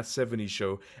watching That 70s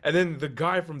Show, and then the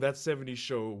guy from That 70s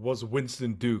Show was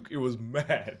Winston Duke. It was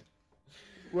mad.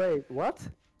 wait, what?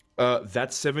 That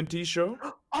 70s Show.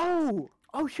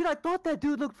 Oh shit! I thought that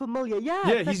dude looked familiar. Yeah.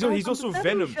 Yeah, it's that he's guy he's from also the 70s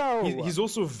Venom. Show. He's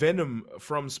also Venom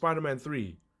from Spider-Man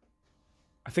 3.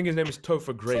 I think his name is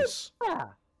Topher Grace. Yeah.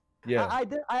 Yeah, I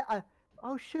did.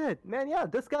 Oh shit, man. Yeah,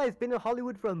 this guy's been in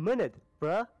Hollywood for a minute,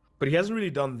 bruh. but he hasn't really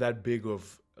done that big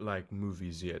of like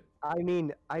movies yet. I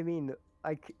mean,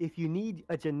 like if you need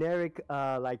a generic,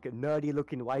 like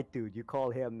nerdy-looking white dude, you call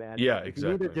him, man. Yeah, If you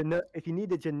need exactly. if you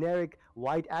need a generic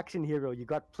white action hero, you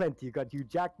got plenty. You got Hugh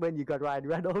Jackman, you got Ryan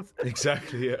Reynolds.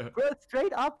 Exactly. Yeah. Bro,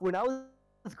 straight up, when I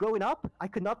was growing up, I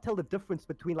could not tell the difference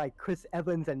between like Chris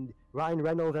Evans and Ryan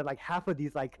Reynolds and like half of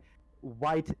these like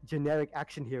white generic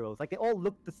action heroes. Like they all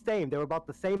looked the same. They were about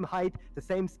the same height, the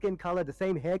same skin color, the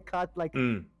same haircut. Like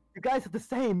Mm. you guys are the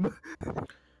same.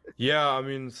 Yeah, I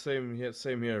mean, same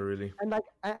here, really.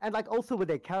 and like also with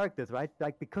their characters, right?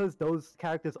 Like because those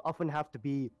characters often have to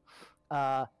be,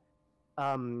 uh,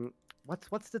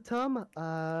 what's the term?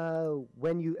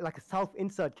 When you like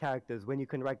self-insert characters, when you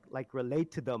can like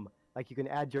relate to them, like you can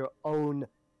add your own.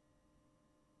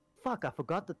 Fuck, I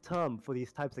forgot the term for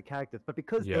these types of characters, but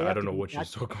because they Yeah, I have don't to know be what you're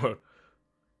that- talking about.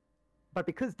 but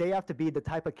because they have to be the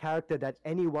type of character that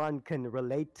anyone can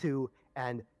relate to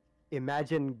and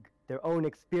imagine their own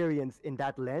experience in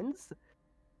that lens,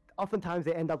 oftentimes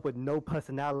they end up with no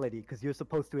personality because you're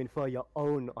supposed to infer your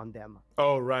own on them.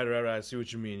 Oh, right. I see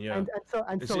what you mean. Yeah.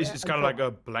 It's kind of like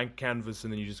a blank canvas,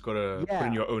 and then you just gotta put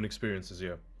in Yeah. your own experiences.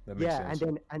 Yeah, that makes yeah, sense.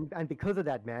 and then and because of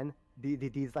that, man,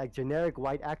 these like generic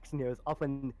white action heroes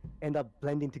often end up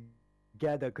blending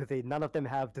together because none of them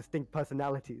have distinct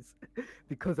personalities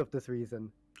because of this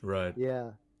reason. Right.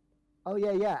 Yeah. Oh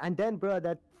yeah. And then, bro,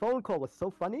 that phone call was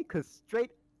so funny because straight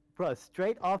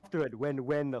after it,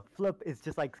 when Flip is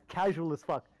just like casual as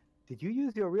fuck. Did you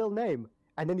use your real name?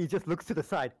 And then he just looks to the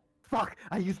side. Fuck!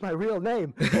 I used my real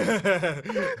name. that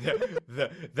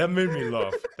made me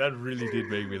laugh. That really did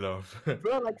make me laugh.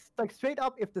 Bro, like straight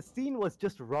up, if the scene was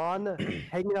just Ron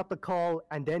hanging up the call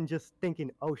and then just thinking,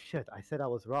 "Oh shit, I said I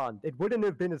was Ron," it wouldn't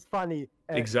have been as funny.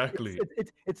 Exactly.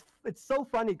 It's so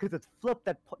funny because it's Flip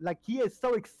that like he is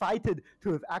so excited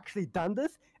to have actually done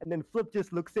this, and then Flip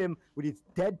just looks at him with his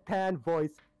deadpan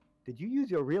voice. Did you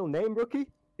use your real name, rookie?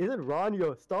 Isn't Ron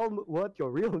your stalwart your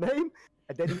real name?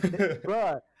 And then,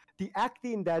 bruh, the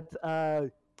acting that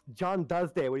John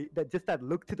does there, that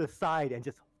look to the side and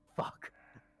just fuck,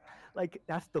 like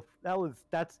that's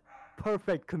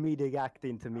perfect comedic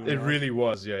acting to me. It man. really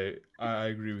was. Yeah, I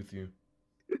agree with you.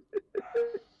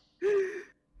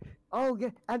 Oh yeah,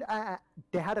 and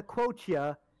they had a quote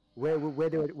here where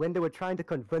when they were trying to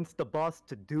convince the boss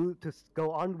to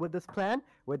go on with this plan,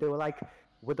 where they were like,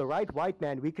 with the right white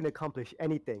man, we can accomplish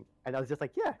anything. And I was just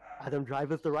like, yeah, Adam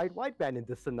Driver's the right white man in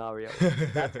this scenario.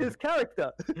 That's his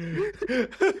character.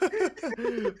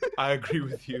 I agree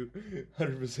with you,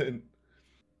 100%.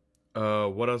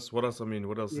 What else? I mean,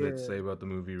 what else is there to say about the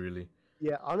movie, really?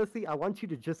 Yeah, honestly, I want you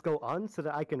to just go on so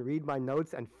that I can read my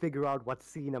notes and figure out what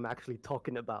scene I'm actually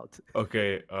talking about.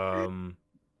 Okay.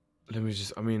 Let me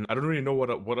just. I mean, I don't really know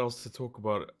what else to talk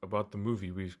about the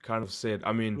movie. We've kind of said.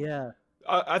 I mean, Yeah.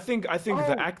 I think Oh.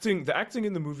 the acting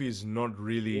in the movie is not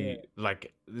really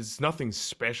like, it's nothing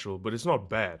special, but it's not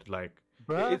bad. Like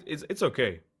Bruh. it's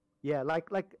okay. Yeah, like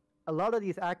a lot of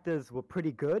these actors were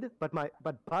pretty good, but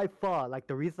by far, like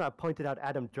the reason I pointed out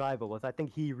Adam Driver was I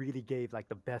think he really gave like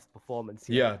the best performance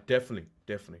here. Yeah,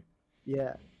 definitely.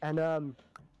 Yeah, and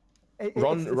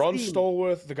Ron scene.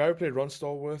 Stallworth, the guy who played Ron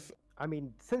Stallworth. I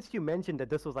mean, since you mentioned that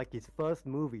this was like his first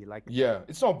movie, like Yeah,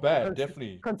 it's not bad, cons-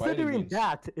 definitely. by any considering means.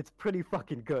 that, it's pretty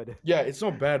fucking good. Yeah, it's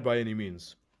not bad by any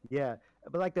means. Yeah,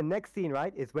 but like the next scene,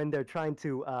 right, is when they're trying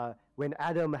to when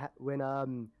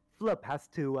Flip has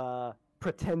to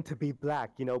pretend to be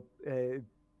black,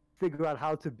 figure out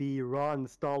how to be Ron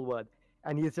Stallworth,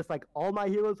 and he's just like, all my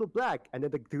heroes were black, and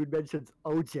then the dude mentions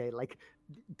OJ, like,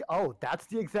 oh, that's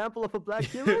the example of a black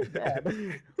hero.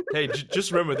 Man. Hey,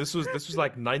 just remember, this was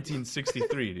like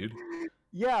 1963, dude.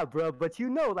 Yeah, bro, but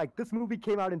like this movie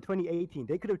came out in 2018.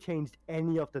 They could have changed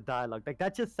any of the dialogue. Like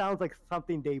that just sounds like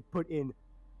something they put in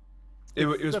It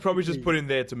was probably just put in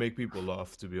there to make people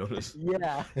laugh, to be honest.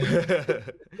 Yeah.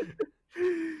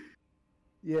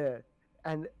 Yeah,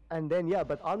 and then yeah,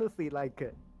 but honestly, like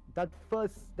that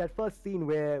first scene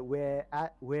where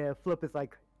Flip is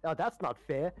like, oh, that's not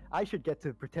fair. I should get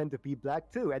to pretend to be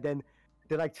black too, and then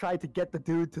they like try to get the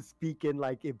dude to speak in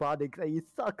like Ebonics, and he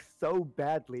sucks so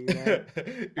badly, man.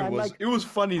 It was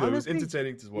funny though. Honestly, It was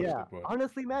entertaining to watch yeah, that part.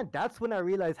 honestly, man, that's when I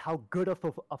realized how good of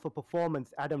a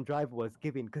performance Adam Driver was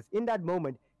giving, because in that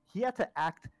moment he had to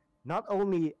act not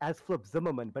only as Flip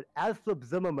Zimmerman, but as Flip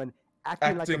Zimmerman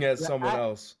Acting as someone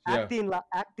else. Yeah.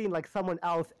 acting like someone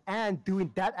else, and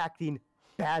doing that acting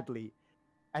badly,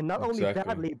 and not only Exactly.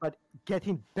 badly, but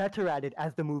getting better at it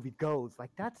as the movie goes.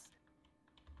 Like that's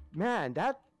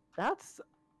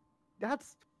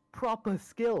proper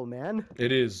skill, man.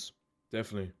 It is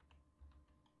definitely.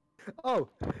 Oh,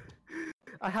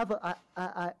 I have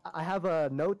a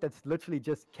note that's literally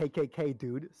just KKK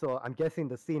dude. So I'm guessing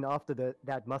the scene after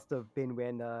that must have been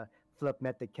when Flip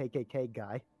met the KKK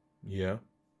guy. Yeah.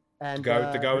 And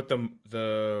The guy with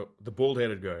the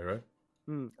bald-headed guy, right?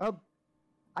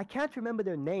 I can't remember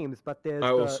their names, but there's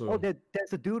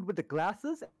there's a dude with the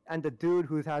glasses and the dude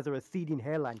who has a receding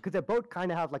hairline, because they both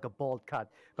kind of have like a bald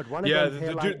cut, but one of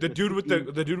them the dude with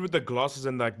the glasses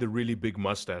and like the really big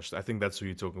mustache. I think that's who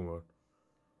you're talking about.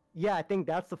 Yeah, I think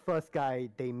that's the first guy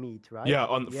they meet, right? Yeah,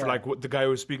 like the guy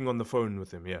who was speaking on the phone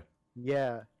with him. Yeah.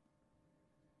 Yeah.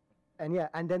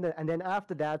 And then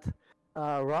after that,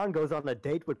 Ron goes on a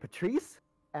date with Patrice,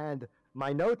 and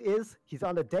my note is he's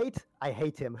on a date. I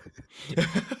hate him.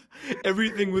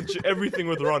 everything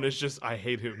with Ron is just I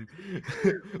hate him.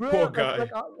 Bro, Poor guy.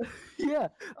 Yeah,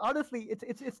 honestly,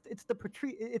 it's the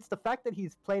Patrice. It's the fact that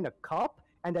he's playing a cop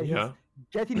and that he's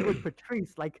getting with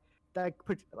Patrice. Like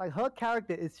her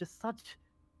character is just such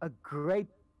a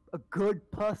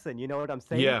good person. You know what I'm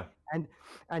saying? Yeah.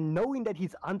 And knowing that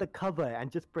he's undercover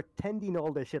and just pretending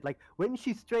all this shit, like when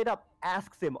she straight up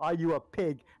asks him, "Are you a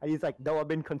pig?" and he's like, "No, I'm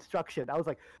in construction." I was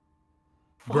like,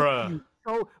 fuck bruh. You.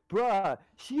 So, bruh,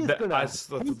 she is gonna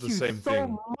hate you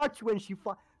so much when she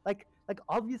like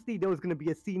obviously there was gonna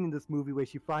be a scene in this movie where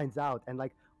she finds out, and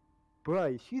like,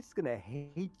 bruh, she's gonna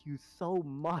hate you so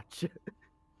much,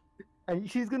 and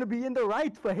she's gonna be in the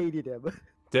right for hating him.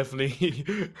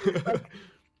 Definitely.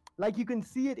 Like you can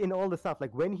see it in all the stuff,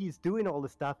 like when he's doing all the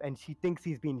stuff and she thinks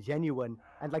he's being genuine,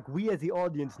 and like we as the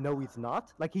audience know he's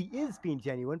not. Like he is being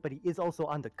genuine, but he is also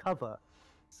undercover.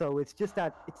 So it's just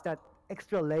that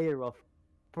extra layer of,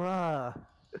 bruh.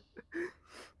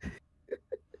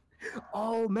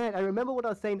 Oh man, I remember what I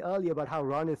was saying earlier about how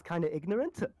Ron is kind of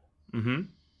ignorant. Mm-hmm.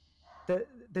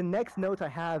 The next note I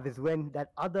have is when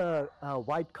that other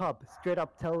white cop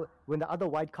when the other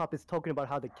white cop is talking about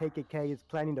how the KKK is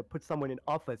planning to put someone in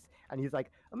office, and he's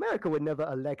like, America would never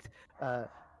elect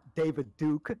David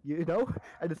Duke, you know?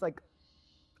 And it's like,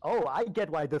 oh, I get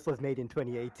why this was made in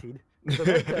 2018.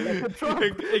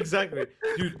 Exactly.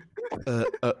 Dude,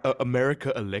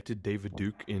 America elected David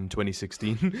Duke in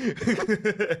 2016.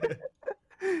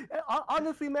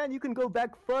 Honestly, man, you can go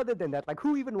back further than that. Like,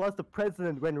 who even was the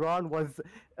president when Ron was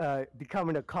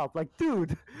becoming a cop? Like,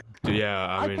 dude.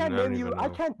 Yeah, I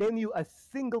can't name you a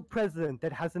single president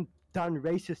that hasn't done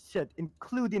racist shit,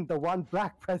 including the one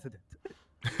black president.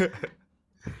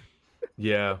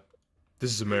 Yeah,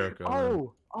 this is America.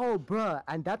 Oh, bruh,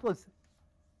 and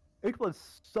it was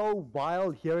so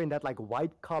wild hearing that like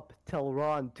white cop tell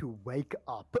Ron to wake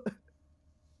up.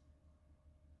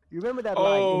 You remember that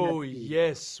line? Oh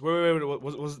yes. Wait.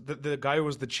 Was the guy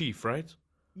was the chief, right?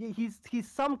 Yeah, he's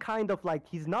some kind of like,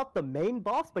 he's not the main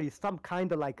boss, but he's some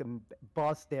kind of like a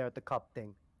boss there at the cop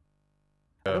thing.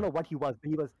 I don't know what he was, but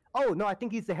he was. Oh no, I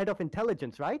think he's the head of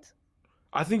intelligence, right?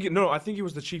 I think he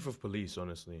was the chief of police.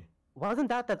 Honestly, wasn't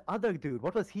that other dude?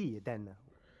 What was he then?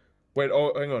 Wait.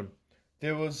 Oh, hang on.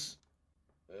 There was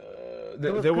one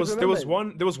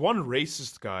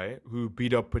racist guy who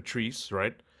beat up Patrice,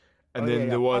 right? And then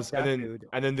there was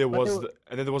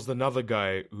another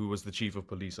guy who was the chief of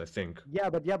police, I think. Yeah,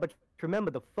 but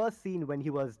remember the first scene when he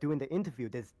was doing the interview.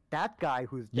 There's that guy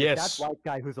that white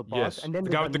guy who's a boss, and then the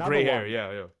guy with the gray hair.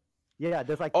 Yeah. Yeah,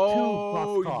 there's like two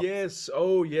boss cops.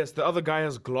 Oh yes, the other guy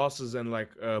has glasses and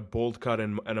like a bald cut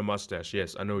and a mustache.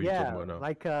 Yes, I know what you're talking about now.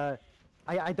 Like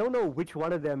I don't know which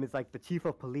one of them is like the chief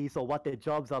of police or what their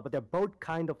jobs are, but they're both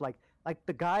kind of like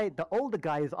the older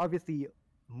guy is obviously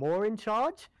more in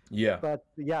charge. Yeah. But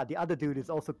yeah, the other dude is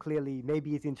also clearly,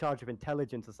 maybe he's in charge of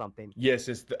intelligence or something. Yes,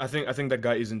 I think that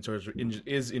guy is in charge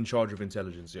of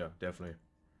intelligence. Yeah, definitely.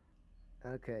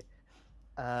 Okay.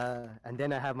 And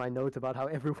then I have my notes about how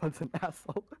everyone's an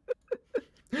asshole.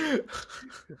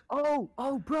 oh,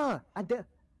 bruh. And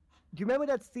Do you remember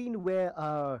that scene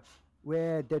where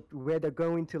they're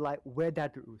going to like where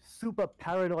that super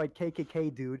paranoid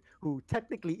KKK dude who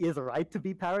technically is right to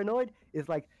be paranoid is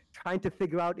like trying to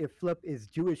figure out if Flip is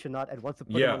Jewish or not and wants to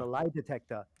put him on Yeah. a lie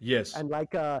detector. Yes. And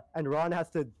like and Ron has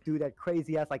to do that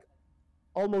crazy ass like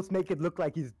almost make it look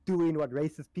like he's doing what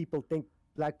racist people think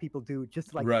black people do just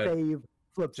to like Right. save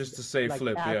Flip's Just to say like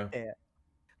Flip, ass yeah. there.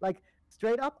 Like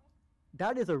straight up,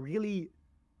 that is a really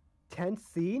tense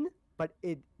scene, but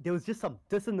there was just some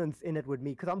dissonance in it with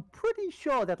me because I'm pretty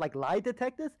sure that like lie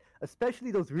detectors,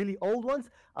 especially those really old ones,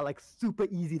 are like super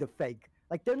easy to fake.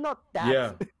 Like they're not that.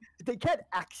 Yeah. They can't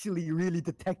actually really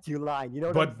detect you lying. You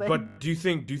know what I'm saying? But do you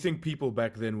think people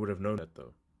back then would have known that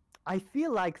though? I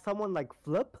feel like someone like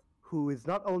Flip, who is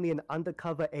not only an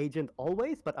undercover agent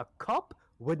always, but a cop,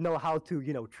 would know how to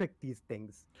trick these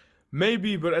things.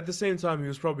 Maybe, but at the same time, he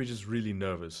was probably just really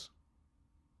nervous.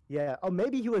 Yeah, or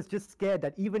maybe he was just scared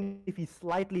that even if he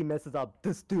slightly messes up,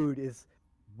 this dude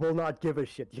will not give a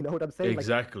shit. You know what I'm saying?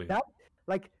 Exactly.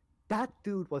 Like that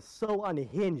dude was so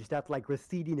unhinged. That like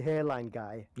receding hairline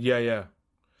guy. Yeah.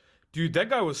 Dude, that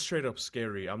guy was straight up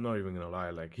scary. I'm not even gonna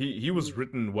lie. Like he was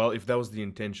written well if that was the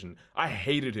intention. I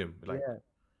hated him. Like Yeah,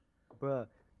 bruh.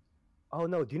 Oh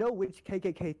no, do you know which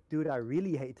KKK dude I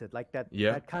really hated? Like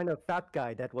Yeah. that kind of fat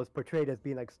guy that was portrayed as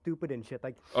being like stupid and shit.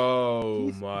 Like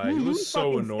Oh my, he was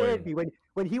so fucking scared me annoying.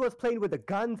 when he was playing with the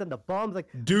guns and the bombs.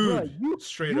 Like, bruh, Dude,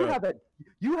 straight you up.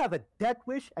 you have a death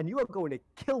wish and you are going to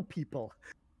kill people.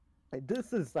 Like,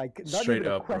 this is like not Straight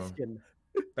even a up, bro. question.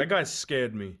 That guy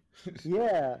scared me.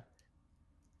 Yeah.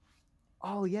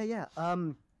 Oh yeah.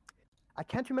 I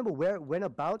can't remember when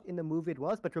about in the movie it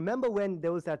was, but remember when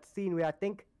there was that scene where I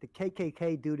think the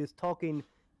KKK dude is talking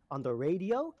on the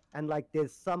radio, and like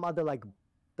there's some other like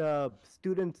the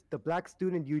black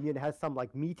student union has some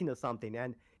like meeting or something,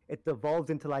 and it evolves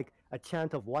into like a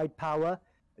chant of white power,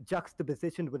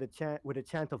 juxtapositioned with a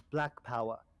chant of black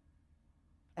power.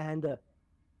 And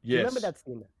you remember Yes. that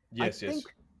scene? Yes, I yes. think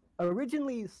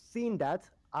originally seeing that,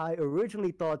 I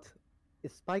originally thought,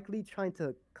 is Spike Lee trying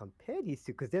to compare these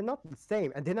two? Because they're not the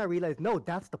same. And then I realized, no,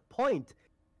 that's the point.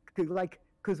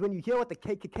 Because when you hear what the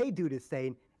KKK dude is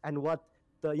saying and what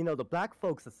the black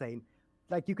folks are saying,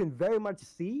 like you can very much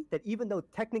see that even though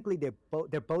technically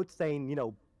they're both saying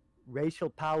racial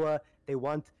power, they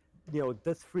want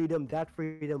this freedom, that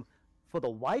freedom. For the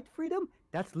white freedom,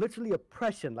 that's literally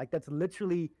oppression. Like that's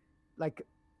literally like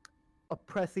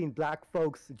oppressing black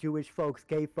folks, Jewish folks,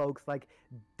 gay folks. Like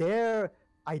their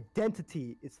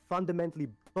identity is fundamentally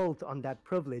built on that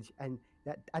privilege, and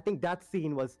that I think that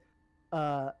scene was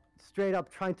straight up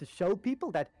trying to show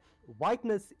people that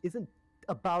whiteness isn't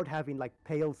about having like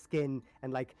pale skin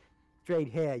and like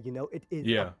straight hair. It is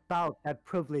Yeah. about that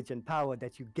privilege and power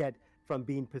that you get from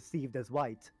being perceived as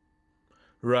white.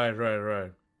 Right.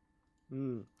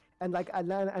 Mm. And like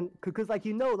and because like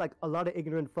like a lot of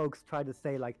ignorant folks try to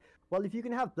say like, well, if you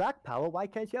can have black power, why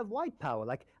can't you have white power?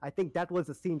 Like I think that was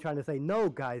the scene trying to say, no,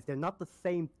 guys, they're not the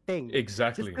same thing.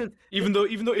 Exactly. 'cause Even though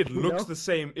it you looks know? the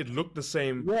same, it looked the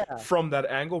same Yeah. from that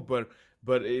angle, but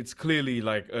it's clearly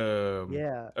like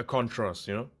Yeah. a contrast,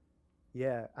 you know?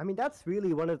 Yeah, I mean that's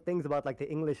really one of the things about like the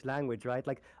English language, right?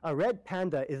 Like a red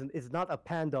panda is not a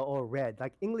panda or red.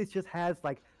 Like English just has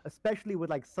like, especially with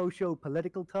like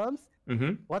socio-political terms,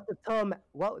 Mm-hmm.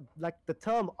 the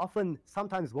term often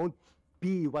sometimes won't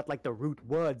be what like the root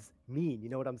words mean. You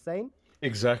know what I'm saying?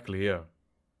 Exactly, yeah.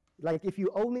 Like if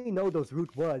you only know those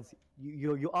root words,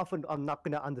 you often are not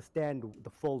gonna understand the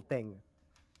full thing.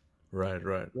 Right.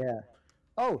 Yeah.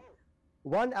 Oh,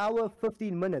 1 hour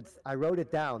 15 minutes. I wrote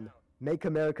it down. Make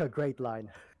America Great line.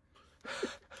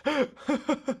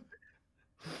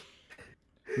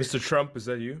 Mr. Trump, is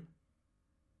that you?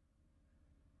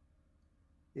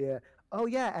 Yeah. Oh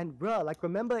yeah, and bro, like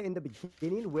remember in the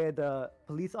beginning where the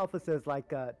police officers, like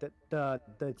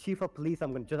the chief of police,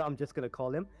 I'm just gonna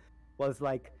call him, was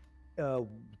like,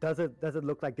 does it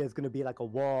look like there's gonna be like a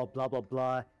war, blah blah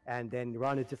blah, and then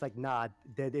Ron is just like, nah,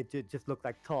 it just looked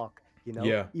like talk,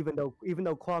 Yeah. Even though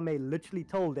Kwame literally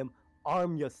told him,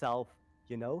 arm yourself,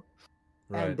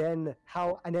 Right. and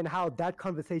then how that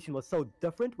conversation was so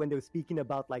different when they were speaking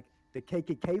about like the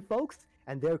KKK folks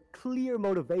and their clear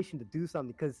motivation to do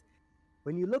something. Because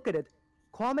when you look at it,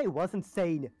 Kwame wasn't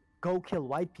saying go kill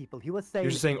white people. He was saying,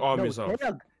 You're just saying arm no, yourself.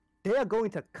 they are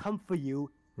going to come for you.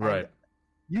 and Right.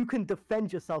 You can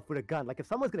defend yourself with a gun. Like if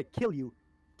someone's gonna kill you,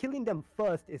 killing them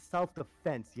first is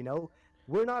self-defense.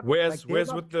 We're not. Whereas they're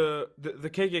not- with the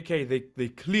KKK, they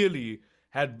clearly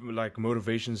had like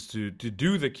motivations to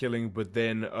do the killing, but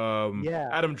then Yeah.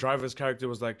 Adam Driver's character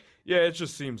was like, yeah, it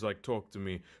just seems like talk to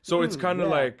me. So it's kind of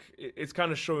yeah. like it's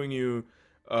kind of showing you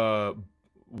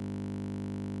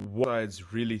what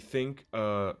sides really think.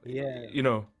 Yeah. You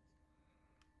know,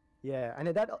 Yeah, and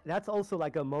that's also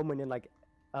like a moment in like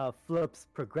Flip's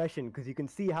progression, because you can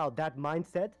see how that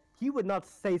mindset, he would not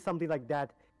say something like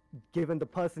that given the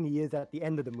person he is at the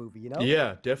end of the movie, you know?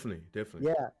 yeah, definitely, definitely.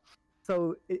 Yeah.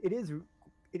 So it is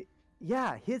it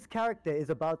yeah, his character is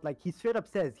about, like, he straight up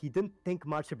says he didn't think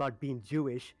much about being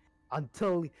Jewish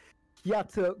until he had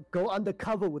to go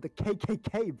undercover with the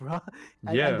KKK, bruh.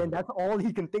 And Yeah, then that's all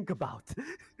he can think about.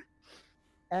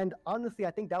 And honestly,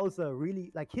 I think that was a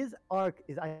really, like, his arc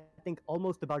is, I think,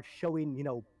 almost about showing,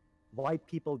 white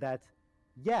people that,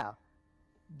 yeah,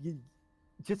 you,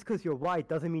 just because you're white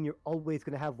doesn't mean you're always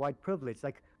going to have white privilege.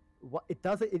 Like, it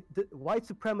doesn't. White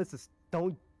supremacists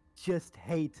don't just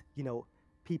hate,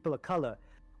 people of color.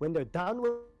 When they're done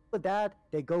with that,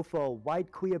 they go for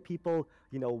white queer people,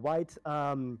 white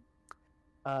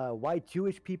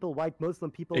Jewish people, white Muslim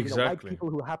people, white exactly. people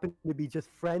who happen to be just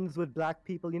friends with black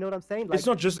people. You know what I'm saying? It's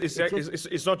Like, not just it just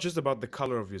it's not just about the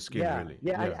color of your skin, yeah, really.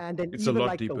 yeah, Yeah, and then it's a even lot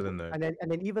like deeper than that. and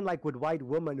then even like with white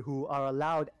women who are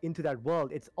allowed into that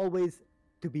world, it's always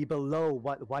to be below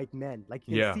what white men. Like,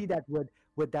 you can Yeah, see that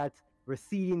with that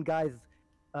receding guy's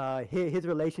his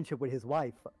relationship with his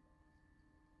wife.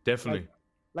 definitely.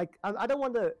 Like I don't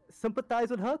want to sympathize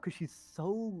with her because she's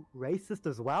so racist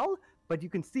as well, but you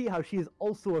can see how she is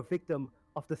also a victim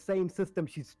of the same system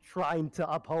she's trying to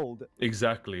uphold.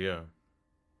 Exactly, yeah.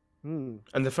 Hmm.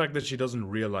 And the fact that she doesn't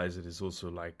realize it is also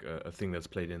like a thing that's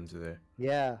played into there.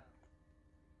 Yeah.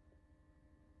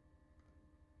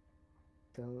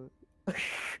 Don't.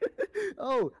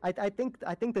 Oh, I think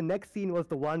the next scene was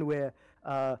the one where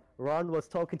Ron was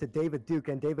talking to David Duke,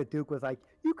 and David Duke was like,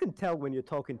 "You can tell when you're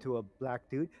talking to a black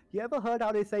dude. You ever heard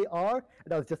how they say R?"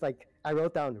 And I was just like, I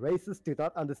wrote down, "Racists do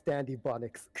not understand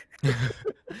ebonics."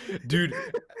 Dude,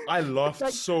 I laughed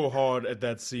Like, so hard at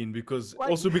that scene because like,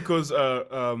 also because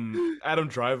Adam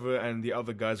Driver and the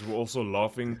other guys were also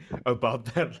laughing about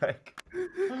that. like,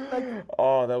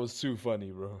 Oh, that was too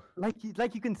funny, bro. like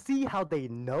you can see how they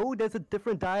know there's a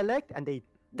different dialect, and they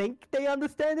think they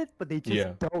understand it, but they just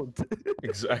Yeah. don't.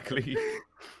 Exactly.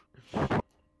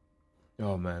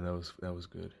 Oh man, that was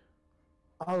good.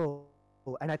 Oh,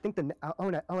 and I think and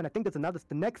I think there's another.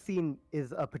 The next scene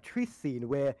is a Patrice scene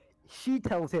where she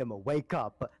tells him, "Wake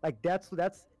up!" Like that's.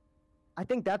 I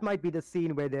think that might be the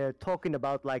scene where they're talking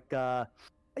about like,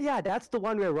 yeah, that's the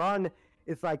one where Ron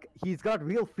is like, he's got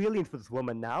real feelings for this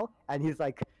woman now, and he's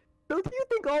like, "Don't you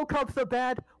think all cops are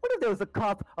bad? What if there was a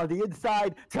cop on the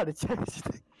inside trying to change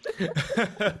things?"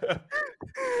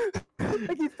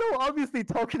 Like, he's so obviously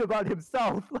talking about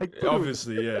himself. Like, dude.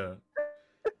 Obviously, yeah.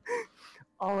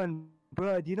 Oh, and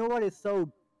bro, do you know what is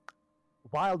so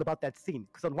wild about that scene?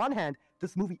 Because on one hand,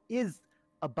 this movie is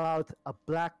about a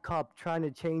black cop trying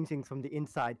to change things from the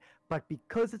inside, but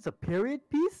because it's a period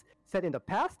piece set in the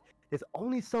past, there's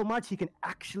only so much he can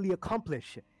actually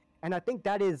accomplish. And I think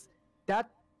that,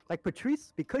 like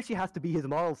Patrice, because she has to be his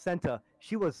moral center,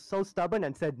 she was so stubborn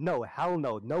and said, "No, hell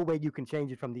no, no way you can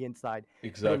change it from the inside."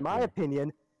 But in my Exactly.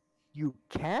 opinion, you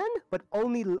can, but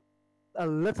only a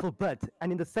little bit.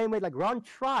 And in the same way, like, Ron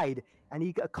tried and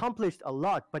he accomplished a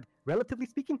lot, but relatively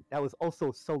speaking, that was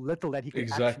also so little that he could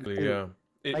actually Exactly, do. yeah.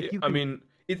 Like, you I can, mean,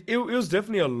 it was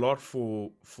definitely a lot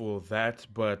for that,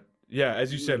 but yeah,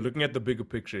 as you said, looking at the bigger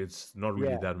picture, it's not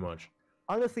really yeah. that much.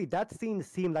 Honestly, that scene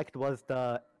seemed like it was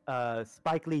the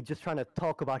Spike Lee just trying to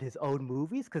talk about his own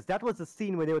movies, because that was the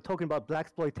scene where they were talking about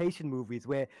blaxploitation movies,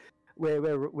 where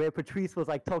Patrice was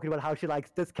like talking about how she likes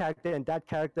this character and that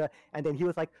character, and then he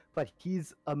was like, "But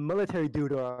he's a military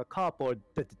dude or a cop or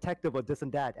the detective or this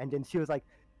and that," and then she was like,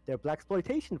 "They're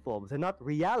blaxploitation films. They're not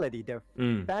reality. They're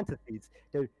Mm. fantasies.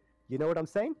 They're, you know what I'm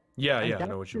saying?" Yeah, And yeah, I that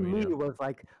know what to you mean. me Yeah. was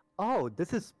like, "Oh,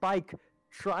 this is Spike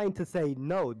trying to say,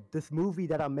 no, this movie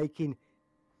that I'm making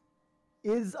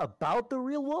is about the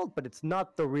real world, but it's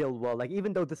not the real world. Like,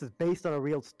 even though this is based on a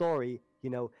real story,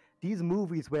 these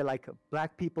movies where like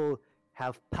black people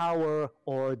have power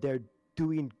or they're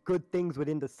doing good things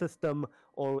within the system,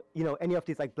 or any of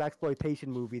these like blaxploitation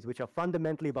movies which are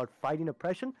fundamentally about fighting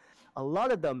oppression, a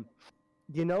lot of them,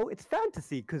 it's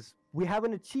fantasy because we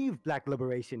haven't achieved black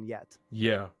liberation yet."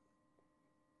 Yeah.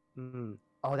 Mm.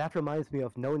 Oh, that reminds me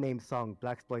of No Name song,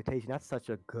 Blaxploitation. That's such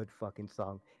a good fucking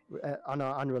song. On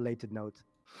an unrelated note.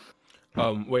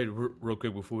 Wait, real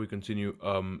quick before we continue.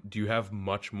 Do you have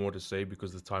much more to say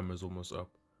because the timer is almost up?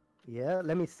 Yeah,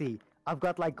 let me see. I've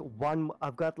got like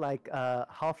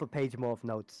half a page more of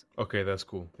notes. Okay, that's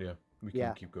cool. Yeah, we Yeah.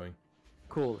 can keep going.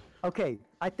 Cool. Okay,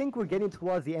 I think we're getting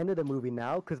towards the end of the movie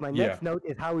now, because my Yeah. next note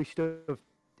is how he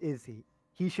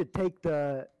should take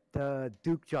the the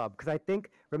Duke job, because I think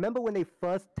remember when they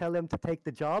first tell him to take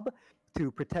the job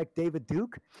to protect David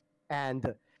Duke,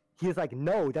 and he's like,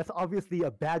 "No, that's obviously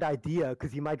a bad idea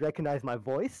because he might recognize my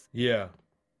voice." Yeah.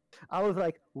 I was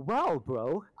like, "Well,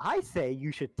 bro, I say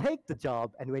you should take the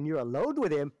job, and when you're alone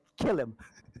with him, kill him."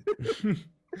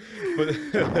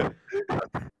 But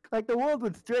Like the world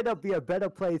would straight up be a better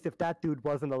place if that dude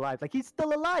wasn't alive. Like he's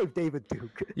still alive, David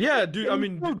Duke. yeah, dude. I And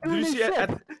he's mean, still did doing you his see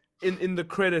shit. in the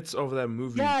credits of that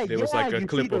movie? Yeah, There was like a you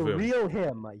clip see the of him. real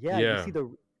him. Yeah, you Yeah. see the.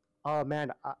 Oh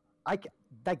man, like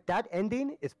that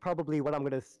ending is probably what I'm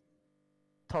gonna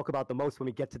talk about the most when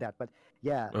we get to that. But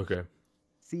yeah, Okay.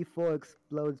 C4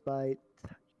 explodes by.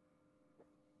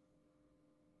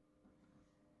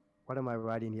 What am I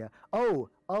writing here? Oh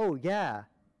yeah.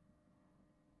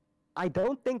 I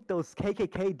don't think those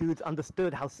KKK dudes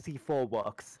understood how C4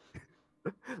 works.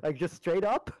 Like just straight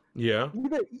up. Yeah.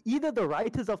 Either the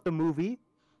writers of the movie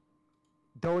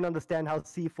don't understand how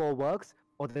C4 works,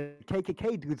 or the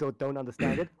KKK dudes don't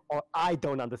understand it, or I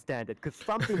don't understand it, because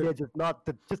something there just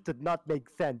did not make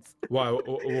sense. Why?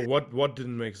 What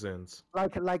didn't make sense?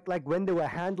 Like when they were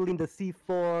handling the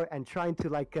C4 and trying to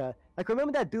like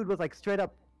remember that dude was like straight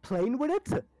up playing with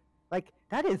it. Like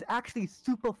that is actually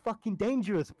super fucking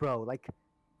dangerous, bro. Like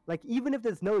even if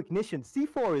there's no ignition,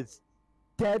 C4 is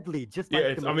deadly. Just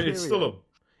like Yeah. I mean, it's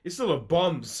still a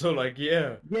bomb. So like,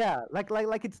 yeah. yeah, like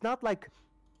it's not like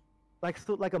a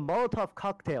Molotov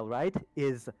cocktail, right?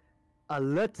 Is a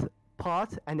lit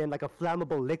pot and then like a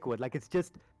flammable liquid. Like it's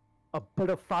just a bit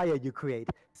of fire you create.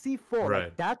 C4, Right.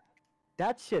 like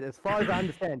that shit, as far as I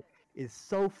understand, is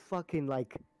so fucking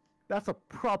like that's a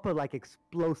proper like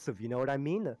explosive. You know what I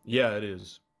mean? Yeah, it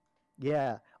is.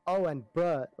 Yeah. Oh, and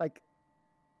bruh, like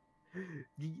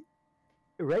the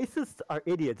racists are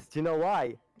idiots. Do you know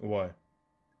why? Why?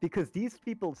 Because these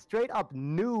people straight up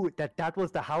knew that that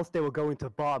was the house they were going to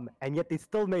bomb, and yet they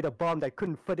still made a bomb that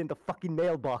couldn't fit in the fucking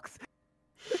mailbox.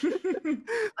 Like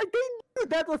they knew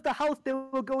that was the house they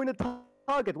were going to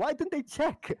target. Why didn't they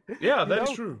check? Yeah, You that's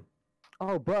know? true.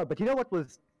 Oh, bro, but you know what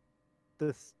was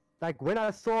this? Like when I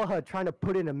saw her trying to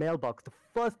put in a mailbox, the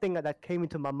first thing that came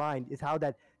into my mind is how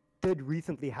that did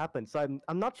recently happen. So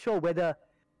I'm not sure whether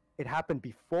it happened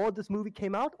before this movie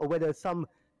came out or whether some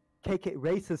KK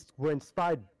racists were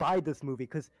inspired by this movie,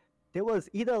 because there was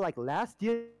either like last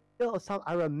year or some.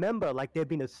 I remember like there'd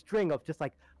been a string of just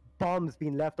like bombs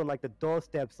being left on like the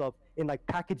doorsteps of in like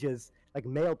packages, like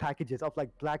mail packages of like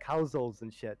black households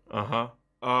and shit. Uh-huh.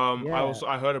 Yeah.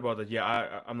 I heard about that.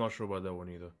 Yeah, I'm not sure about that one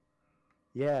either.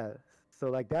 Yeah, so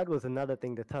like that was another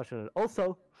thing to touch on.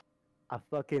 Also, I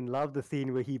fucking love the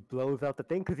scene where he blows up the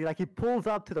thing because he pulls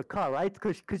up to the car, right?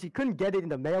 Because she couldn't get it in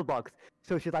the mailbox,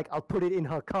 so she's like, "I'll put it in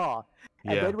her car."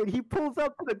 And Yeah. then when he pulls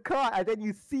up to the car, and then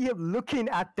you see him looking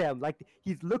at them, like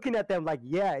he's looking at them, like,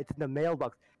 "Yeah, it's in the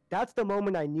mailbox." That's the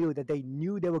moment I knew that they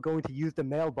knew they were going to use the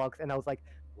mailbox, and I was like,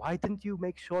 "Why didn't you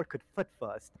make sure it could fit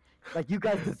first? Like you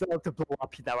guys deserve to blow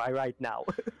up right now."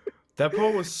 That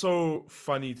part was so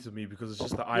funny to me because it's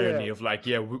just the irony of like,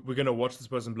 yeah, we're gonna watch this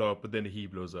person blow up, but then he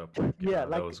blows up. Like, Yeah, that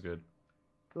like- was good.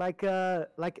 like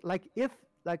if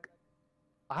like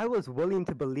I was willing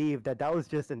to believe that that was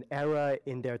just an error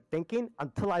in their thinking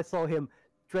until I saw him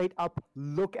straight up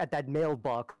look at that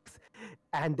mailbox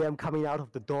and them coming out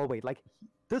of the doorway. Like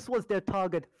this was their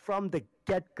target from the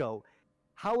get-go.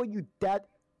 How are you that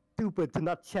stupid to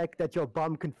not check that your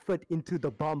bomb can fit into the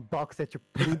bomb box that you're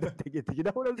putting the thing into? You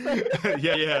know what I'm saying?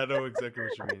 yeah, I know exactly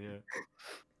what you mean.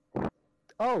 Yeah.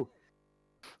 Oh,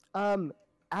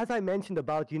 as I mentioned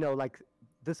about, like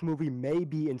this movie may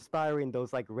be inspiring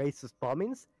those like racist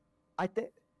bombings. I think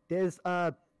there's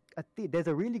there's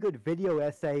a really good video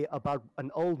essay about an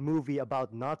old movie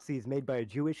about Nazis made by a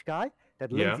Jewish guy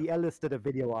that Yeah. Lindsay Ellis did a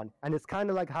video on, and it's kind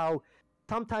of like how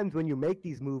sometimes when you make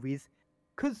these movies,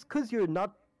 cause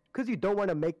you don't want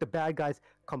to make the bad guys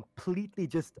completely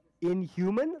just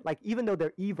inhuman. Like even though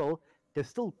they're evil, they're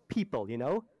still people, you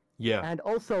know. Yeah. And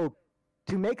also,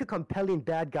 to make a compelling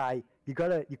bad guy, you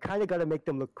kind of gotta make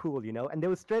them look cool, you know. And there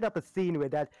was straight up a scene where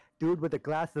that dude with the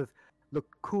glasses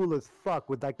looked cool as fuck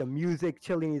with like the music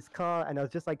chilling in his car, and I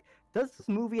was just like, does this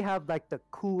movie have like the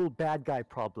cool bad guy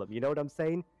problem? You know what I'm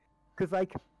saying? Because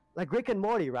like Rick and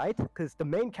Morty, right? Because the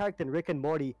main character in Rick and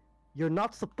Morty, you're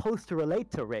not supposed to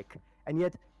relate to Rick, and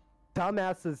yet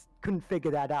dumbasses couldn't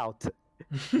figure that out,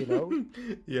 you know.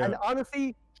 yeah. And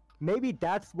honestly, maybe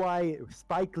that's why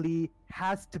Spike Lee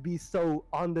has to be so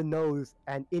on the nose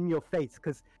and in your face.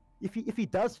 Because if he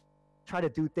does try to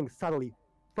do things subtly,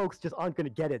 folks just aren't gonna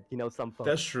get it. You know, some folks.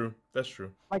 That's true. That's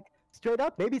true. Like straight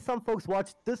up, maybe some folks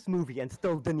watched this movie and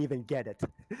still didn't even get it.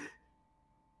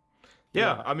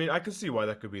 Yeah, Yeah. I mean, I can see why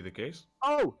that could be the case.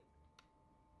 Oh,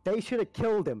 they should have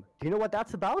killed him. Do you know what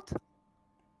that's about?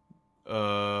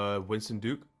 Winston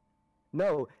Duke.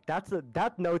 No,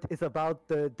 that note is about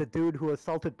the dude who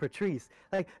assaulted Patrice.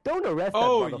 Like, don't arrest that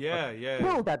Oh motherfucker. yeah.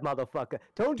 Kill that motherfucker.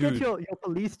 Don't get Dude. your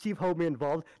police chief homie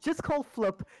involved. Just call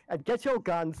Flip and get your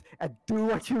guns and do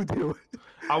what you do.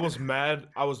 I was mad.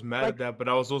 I was mad Like- at that, but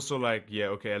I was also like, yeah,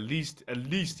 okay, at least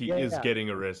he Yeah, is yeah. getting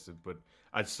arrested. But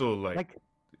I'd still like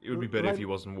it would be better if like- he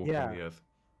wasn't walking yeah. the earth.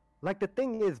 Like, the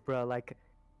thing is, bro, like,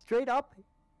 straight up,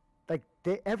 like,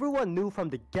 everyone knew from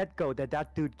the get-go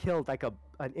that dude killed, like,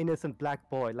 an innocent black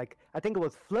boy. Like, I think it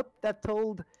was Flip that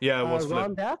told Yeah, it was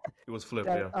Ron Flip. that. It was Flip.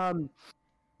 that, Yeah.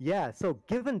 Yeah, so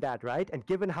given that, right, and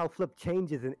given how Flip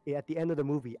changes at the end of the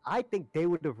movie, I think they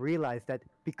would have realized that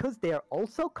because they are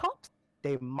also cops,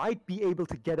 they might be able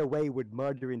to get away with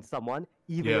murdering someone,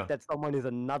 even Yeah. if that someone is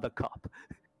another cop.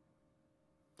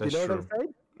 That's You know true. what I'm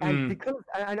saying? And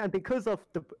Mm. because of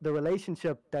the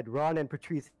relationship that Ron and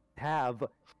Patrice have,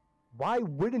 why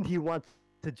wouldn't he want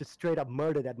to just straight up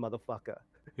murder that motherfucker?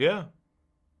 Yeah,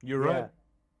 you're right. Yeah.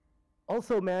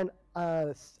 Also, man,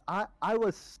 I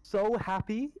was so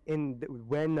happy in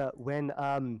when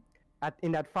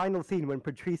in that final scene when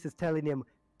Patrice is telling him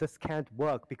this can't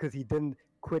work because he didn't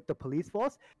quit the police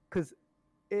force, because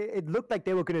it looked like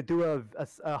they were gonna do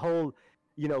a whole,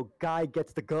 you know, guy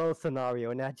gets the girl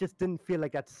scenario, and I just didn't feel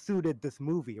like that suited this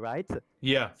movie, right?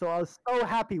 Yeah, So I was so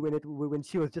happy when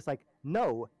she was just like,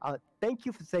 no, thank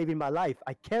you for saving my life.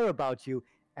 I care about you,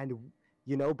 and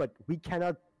you know, but we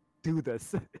cannot do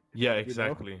this. yeah, know?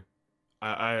 exactly.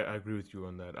 I agree with you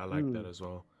on that. I like that Mm. as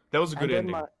well. That was a good And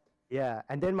then ending.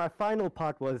 and then my final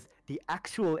part was the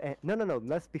actual. No.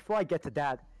 Before I get to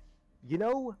that, you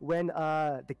know, when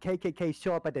the KKK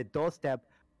show up at their doorstep,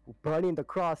 burning the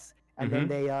cross, and then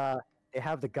they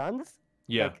have the guns.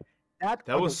 Yeah, Like, that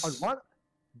That on the- was- on one.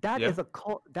 That yeah. is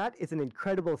that is an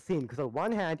incredible scene because on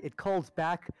one hand it calls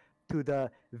back to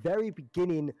the very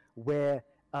beginning where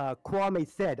Kwame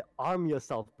said, "Arm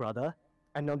yourself, brother,"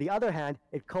 and on the other hand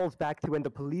it calls back to when the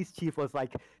police chief was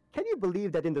like, "Can you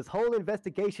believe that in this whole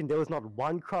investigation there was not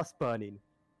one cross burning?"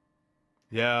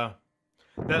 Yeah.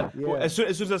 That well, Yeah. as soon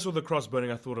as I saw the cross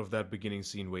burning, I thought of that beginning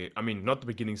scene where I mean, not the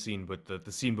beginning scene, but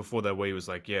the scene before that where he was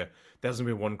like, yeah, there hasn't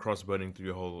been one cross burning through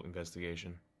your whole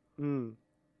investigation. Mm,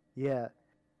 yeah.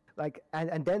 Like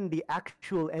and then the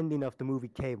actual ending of the movie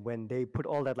came when they put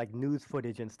all that like news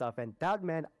footage and stuff, and that,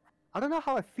 man, I don't know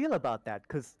how I feel about that,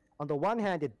 because on the one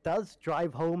hand it does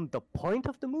drive home the point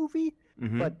of the movie,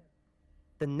 Mhm. but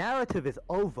the narrative is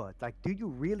over. Like, do you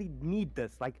really need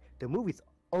this? Like, the movie's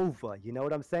over, you know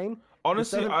what I'm saying?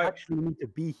 Honestly, It doesn't I actually need to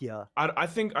be here. I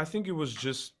think it was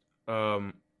just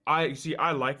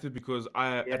I liked it because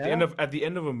at the Yeah?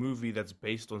 end of a movie that's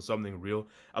based on something real,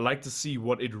 I like to see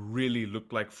what it really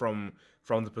looked like from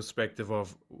the perspective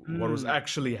of what was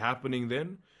actually happening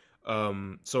then.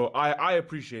 So I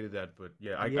appreciated that, but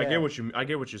yeah, I Yeah. get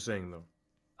what you're saying though.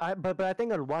 But I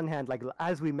think on one hand, like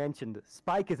as we mentioned,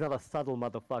 Spike is not a subtle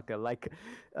motherfucker. Like,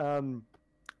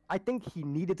 I think he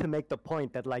needed to make the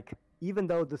point that, like, even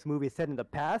though this movie is set in the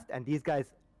past and these guys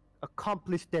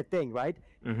accomplished their thing, right?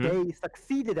 Mhm. They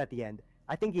succeeded at the end.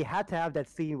 I think he had to have that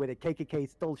scene where the KKK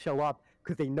still show up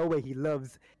because they know where he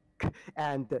lives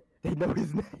and they know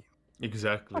his name.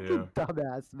 Exactly, Fucking yeah.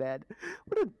 dumbass, man.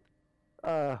 What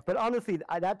a. But honestly,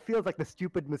 that feels like the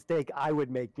stupid mistake I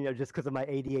would make, you know, just because of my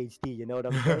ADHD. You know what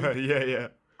I'm saying? Yeah.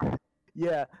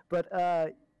 Yeah, but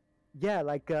yeah,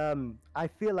 like I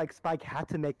feel like Spike had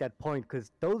to make that point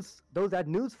because that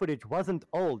news footage wasn't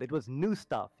old; it was new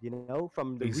stuff, you know,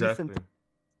 from the Exactly. recent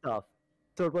stuff.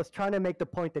 So it was trying to make the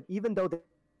point that even though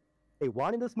they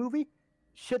won in this movie,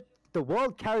 shit, the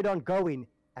world carried on going,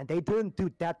 and they didn't do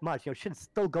that much. You know, shit's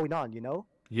still going on, you know.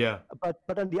 Yeah. But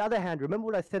on the other hand, remember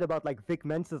what I said about like Vic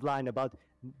Mensa's line about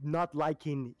not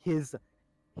liking his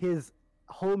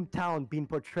hometown being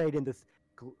portrayed in this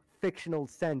fictional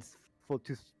sense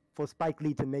for Spike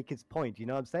Lee to make his point. You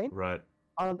know what I'm saying? Right.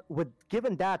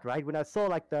 Given that, right, when I saw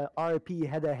like the RIP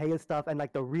Heather Hale stuff and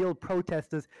like the real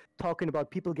protesters talking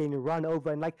about people getting run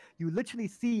over, and like you literally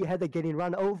see Heather getting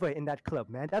run over in that club,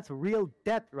 man. That's real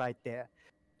death right there.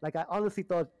 Like, I honestly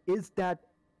thought, is that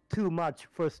too much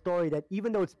for a story that,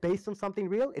 even though it's based on something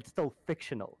real, it's still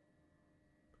fictional?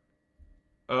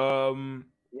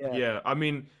 Yeah. I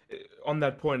mean, on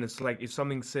that point, it's like if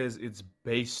something says it's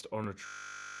based on a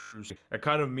true story, it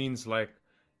kind of means like,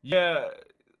 yeah,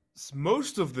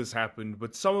 most of this happened,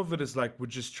 but some of it is like we're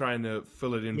just trying to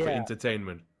fill it in for Yeah.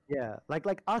 entertainment. Yeah,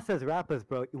 like us as rappers,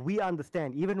 bro, we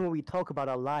understand. Even when we talk about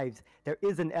our lives, there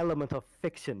is an element of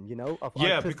fiction, of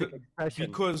Yeah, artistic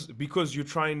expression. because you're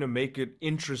trying to make it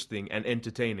interesting and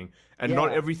entertaining, and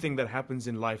not Yeah, everything that happens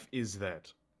in life is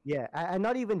that. yeah, and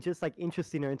not even just like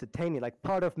interesting or entertaining. Like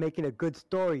part of making a good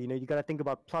story, you gotta think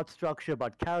about plot structure,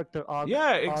 about character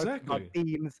Yeah, arcs, about exactly.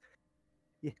 themes.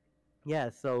 Yeah, yeah.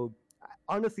 So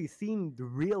honestly, seeing the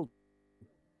real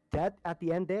death at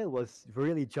the end there was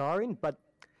really jarring. But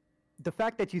the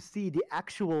fact that you see the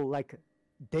actual like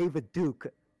David Duke,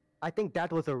 I think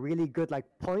that was a really good like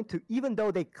point to, even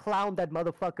though they clowned that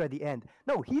motherfucker at the end.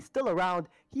 No, he's still around.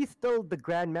 He's still the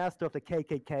Grand Master of the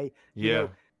KKK. Yeah.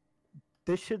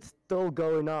 This shit's still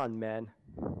going on, man.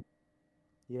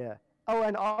 Yeah. Oh,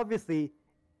 and obviously,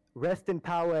 rest in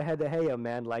power, Heather Heyer,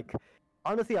 man. Like,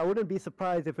 honestly, I wouldn't be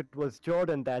surprised if it was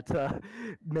Jordan that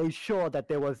made sure that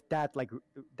there was that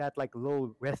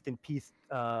little rest in peace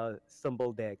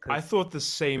symbol there. I 'Cause thought the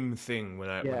same thing when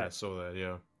I yeah, saw that.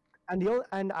 Yeah.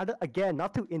 again,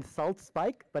 not to insult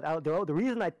Spike, but the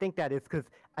reason I think that is because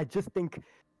I just think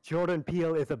Jordan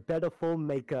Peele is a better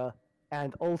filmmaker,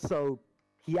 and also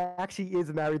he actually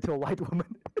is married to a white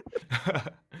woman.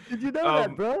 Did you know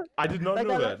that, bro? I did not Like,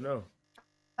 know that. No.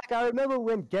 Like I remember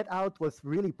when Get Out was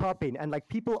really popping, and like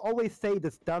people always say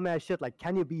this dumbass shit, like,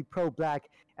 can you be pro-black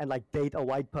and like date a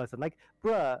white person? Like,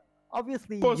 bruh,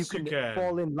 obviously Of you course you can can.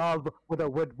 fall in love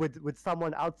with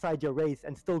someone outside your race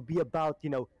and still be about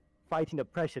fighting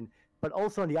oppression. But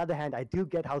also on the other hand, I do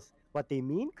get what they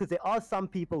mean, because there are some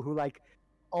people who like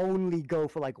only go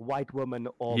for like white women,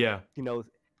 or Yeah.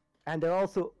 and they're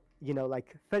also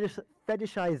like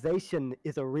fetishization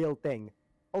is a real thing.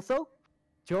 Also,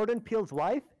 Jordan Peele's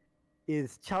wife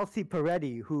is Chelsea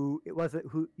Peretti, who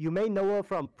you may know her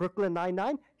from Brooklyn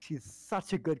Nine-Nine. She's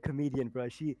such a good comedian, bro.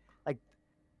 She like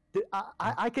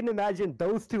I can imagine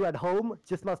those two at home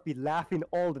just must be laughing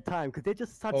all the time because they're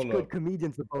just such Hold good up.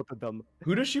 comedians, the both of them.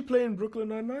 Who does she play in Brooklyn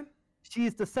Nine-Nine?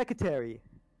 She's the secretary.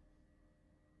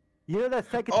 You know that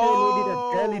secretary lady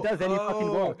that barely does any fucking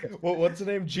work. What's her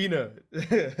name? Gina.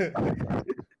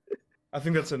 I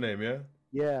think that's her name. Yeah.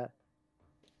 Yeah.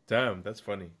 Damn, that's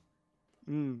funny.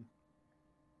 Mm.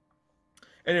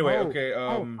 Anyway, Oh,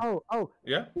 okay.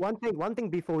 Yeah. One thing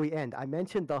before we end. I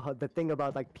mentioned the thing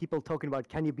about like people talking about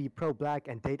can you be pro-black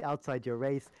and date outside your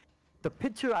race. The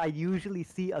picture I usually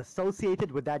see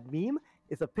associated with that meme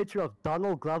is a picture of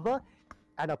Donald Glover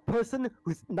and a person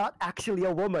who's not actually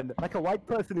a woman, like a white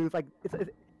person who's like it's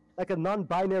like a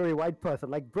non-binary white person.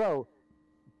 Like, bro,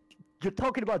 you're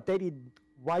talking about dating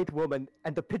white woman,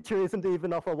 and the picture isn't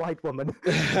even of a white woman.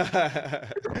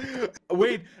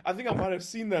 Wait, I think I might have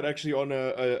seen that actually on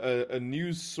a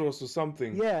news source or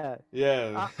something. Yeah.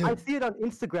 Yeah. I see it on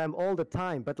Instagram all the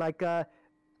time, but like,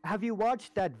 have you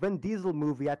watched that Vin Diesel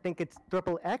movie? I think it's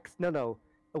Triple X. No,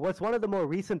 it was one of the more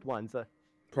recent ones.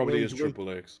 Probably is Triple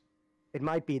X. It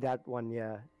might be that one.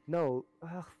 Yeah. No.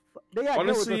 Yeah,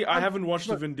 Honestly, no, I haven't watched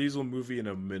a Vin Diesel movie in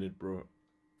a minute, bro.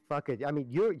 Fuck it. I mean,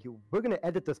 we're gonna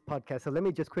edit this podcast, so let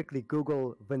me just quickly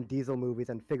Google Vin Diesel movies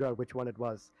and figure out which one it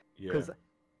was. Yeah.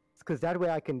 Because that way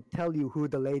I can tell you who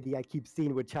the lady I keep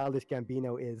seeing with Childish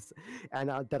Gambino is, and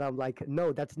that I'm like,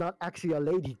 no, that's not actually a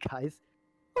lady, guys.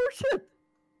 Oh shit!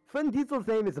 Vin Diesel's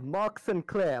name is Mark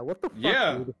Sinclair. What the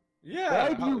fuck, dude?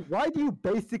 Yeah. Why do you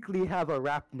basically have a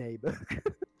rap name?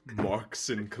 Mark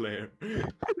Sinclair.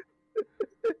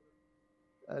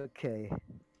 Okay.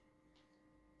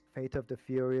 Fate of the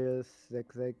Furious,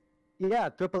 Zig. Yeah,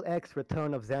 Triple X,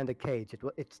 Return of Xander Cage.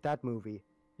 It's that movie.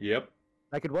 Yep.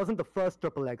 Like, it wasn't the first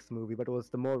Triple X movie, but it was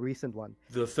the more recent one.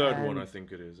 The third one, I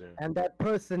think it is, yeah. And that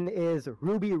person is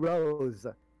Ruby Rose,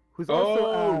 who's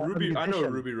also Ruby. I know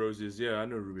Ruby Rose is. Yeah, I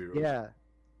know Ruby Rose. Yeah.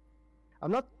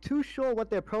 I'm not too sure what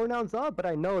their pronouns are, but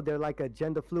I know they're like a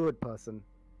gender fluid person.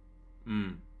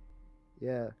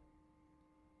 Yeah.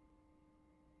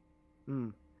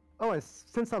 Oh, and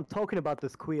since I'm talking about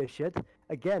this queer shit,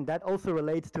 again, that also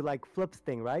relates to like Flip's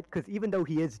thing, right? Because even though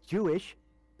he is Jewish,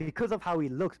 because of how he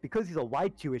looks, because he's a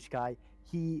white Jewish guy,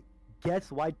 he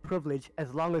gets white privilege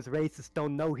as long as racists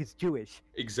don't know he's Jewish.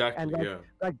 Exactly, and like, yeah.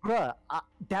 Like, bruh,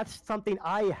 that's something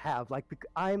I have. Like,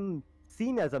 I'm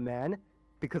seen as a man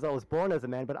because I was born as a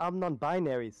man, but I'm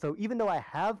non-binary. So even though I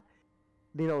have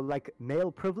like male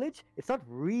privilege, it's not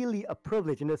really a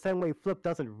privilege in the same way Flip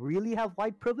doesn't really have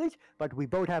white privilege, but we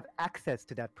both have access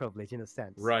to that privilege in a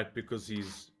sense. Right, because he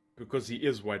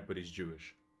is white, but he's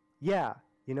Jewish. Yeah,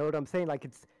 you know what I'm saying? Like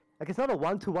it's not a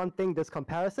one-to-one thing, this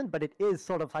comparison, but it is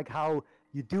sort of like how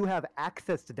you do have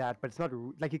access to that, but it's not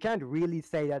like you can't really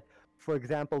say that, for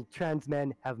example, trans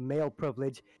men have male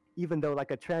privilege, even though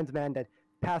like a trans man that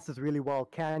passes really well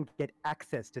can get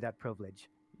access to that privilege.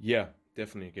 Yeah,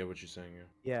 definitely get what you're saying. Yeah.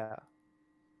 Yeah.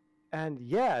 And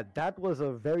yeah, that was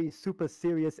a very super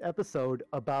serious episode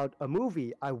about a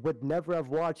movie I would never have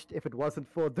watched if it wasn't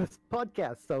for this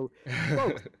podcast. So,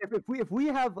 folks, if we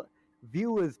have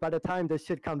viewers by the time this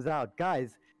shit comes out,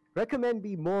 guys, recommend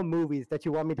me more movies that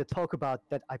you want me to talk about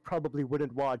that I probably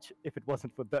wouldn't watch if it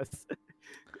wasn't for this.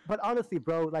 But honestly,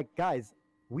 bro, like guys,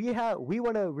 we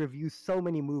want to review so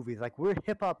many movies. Like we're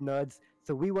hip hop nerds,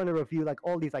 so we want to review like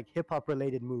all these like hip hop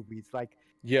related movies. Like,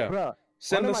 Yeah. bruh,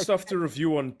 Send one of us my stuff to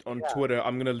review on yeah. Twitter.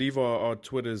 I'm gonna leave our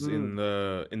Twitters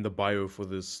Mm. in the bio for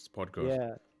this podcast.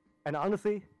 Yeah, and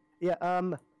honestly, yeah,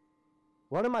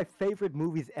 one of my favorite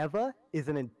movies ever is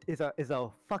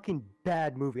a fucking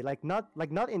bad movie. Like not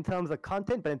in terms of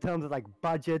content, but in terms of like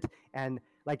budget and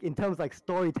like in terms of like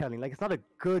storytelling. Like it's not a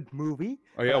good movie.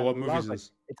 Oh yeah, but I what movie love is it.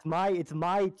 this? It's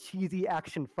my cheesy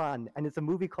action fun, and it's a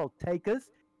movie called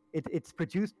Takers. It's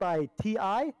produced by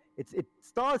T.I. It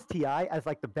stars T.I. as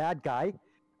like the bad guy.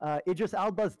 Idris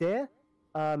Elba's there.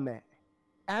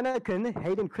 Anakin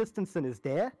Hayden Christensen is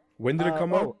there. When did it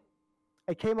come out?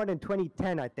 It came out in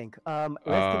 2010, I think.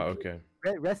 Okay.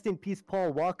 Rest in peace,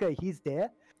 Paul Walker. He's there.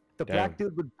 The Damn. black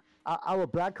dude with our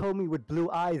black homie with blue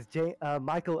eyes,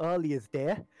 Michael Early, is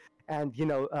there, and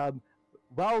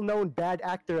well-known bad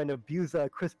actor and abuser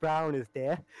Chris Brown is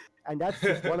there, and that's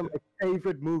just one of my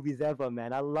favorite movies ever,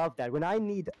 man. I love that. When I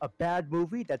need a bad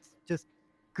movie that's just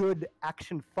good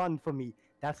action fun for me,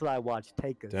 that's what I watch.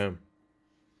 Takers. Damn.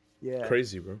 Yeah.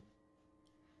 Crazy, bro.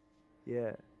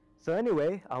 Yeah. So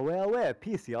anyway, aware.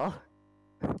 Peace, y'all.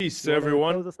 Peace, You wanna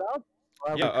everyone. Close us out?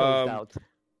 Or are we Yeah, closed out?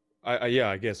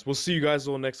 I guess we'll see you guys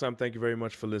all next time. Thank you very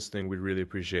much for listening. We really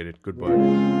appreciate it.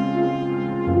 Goodbye.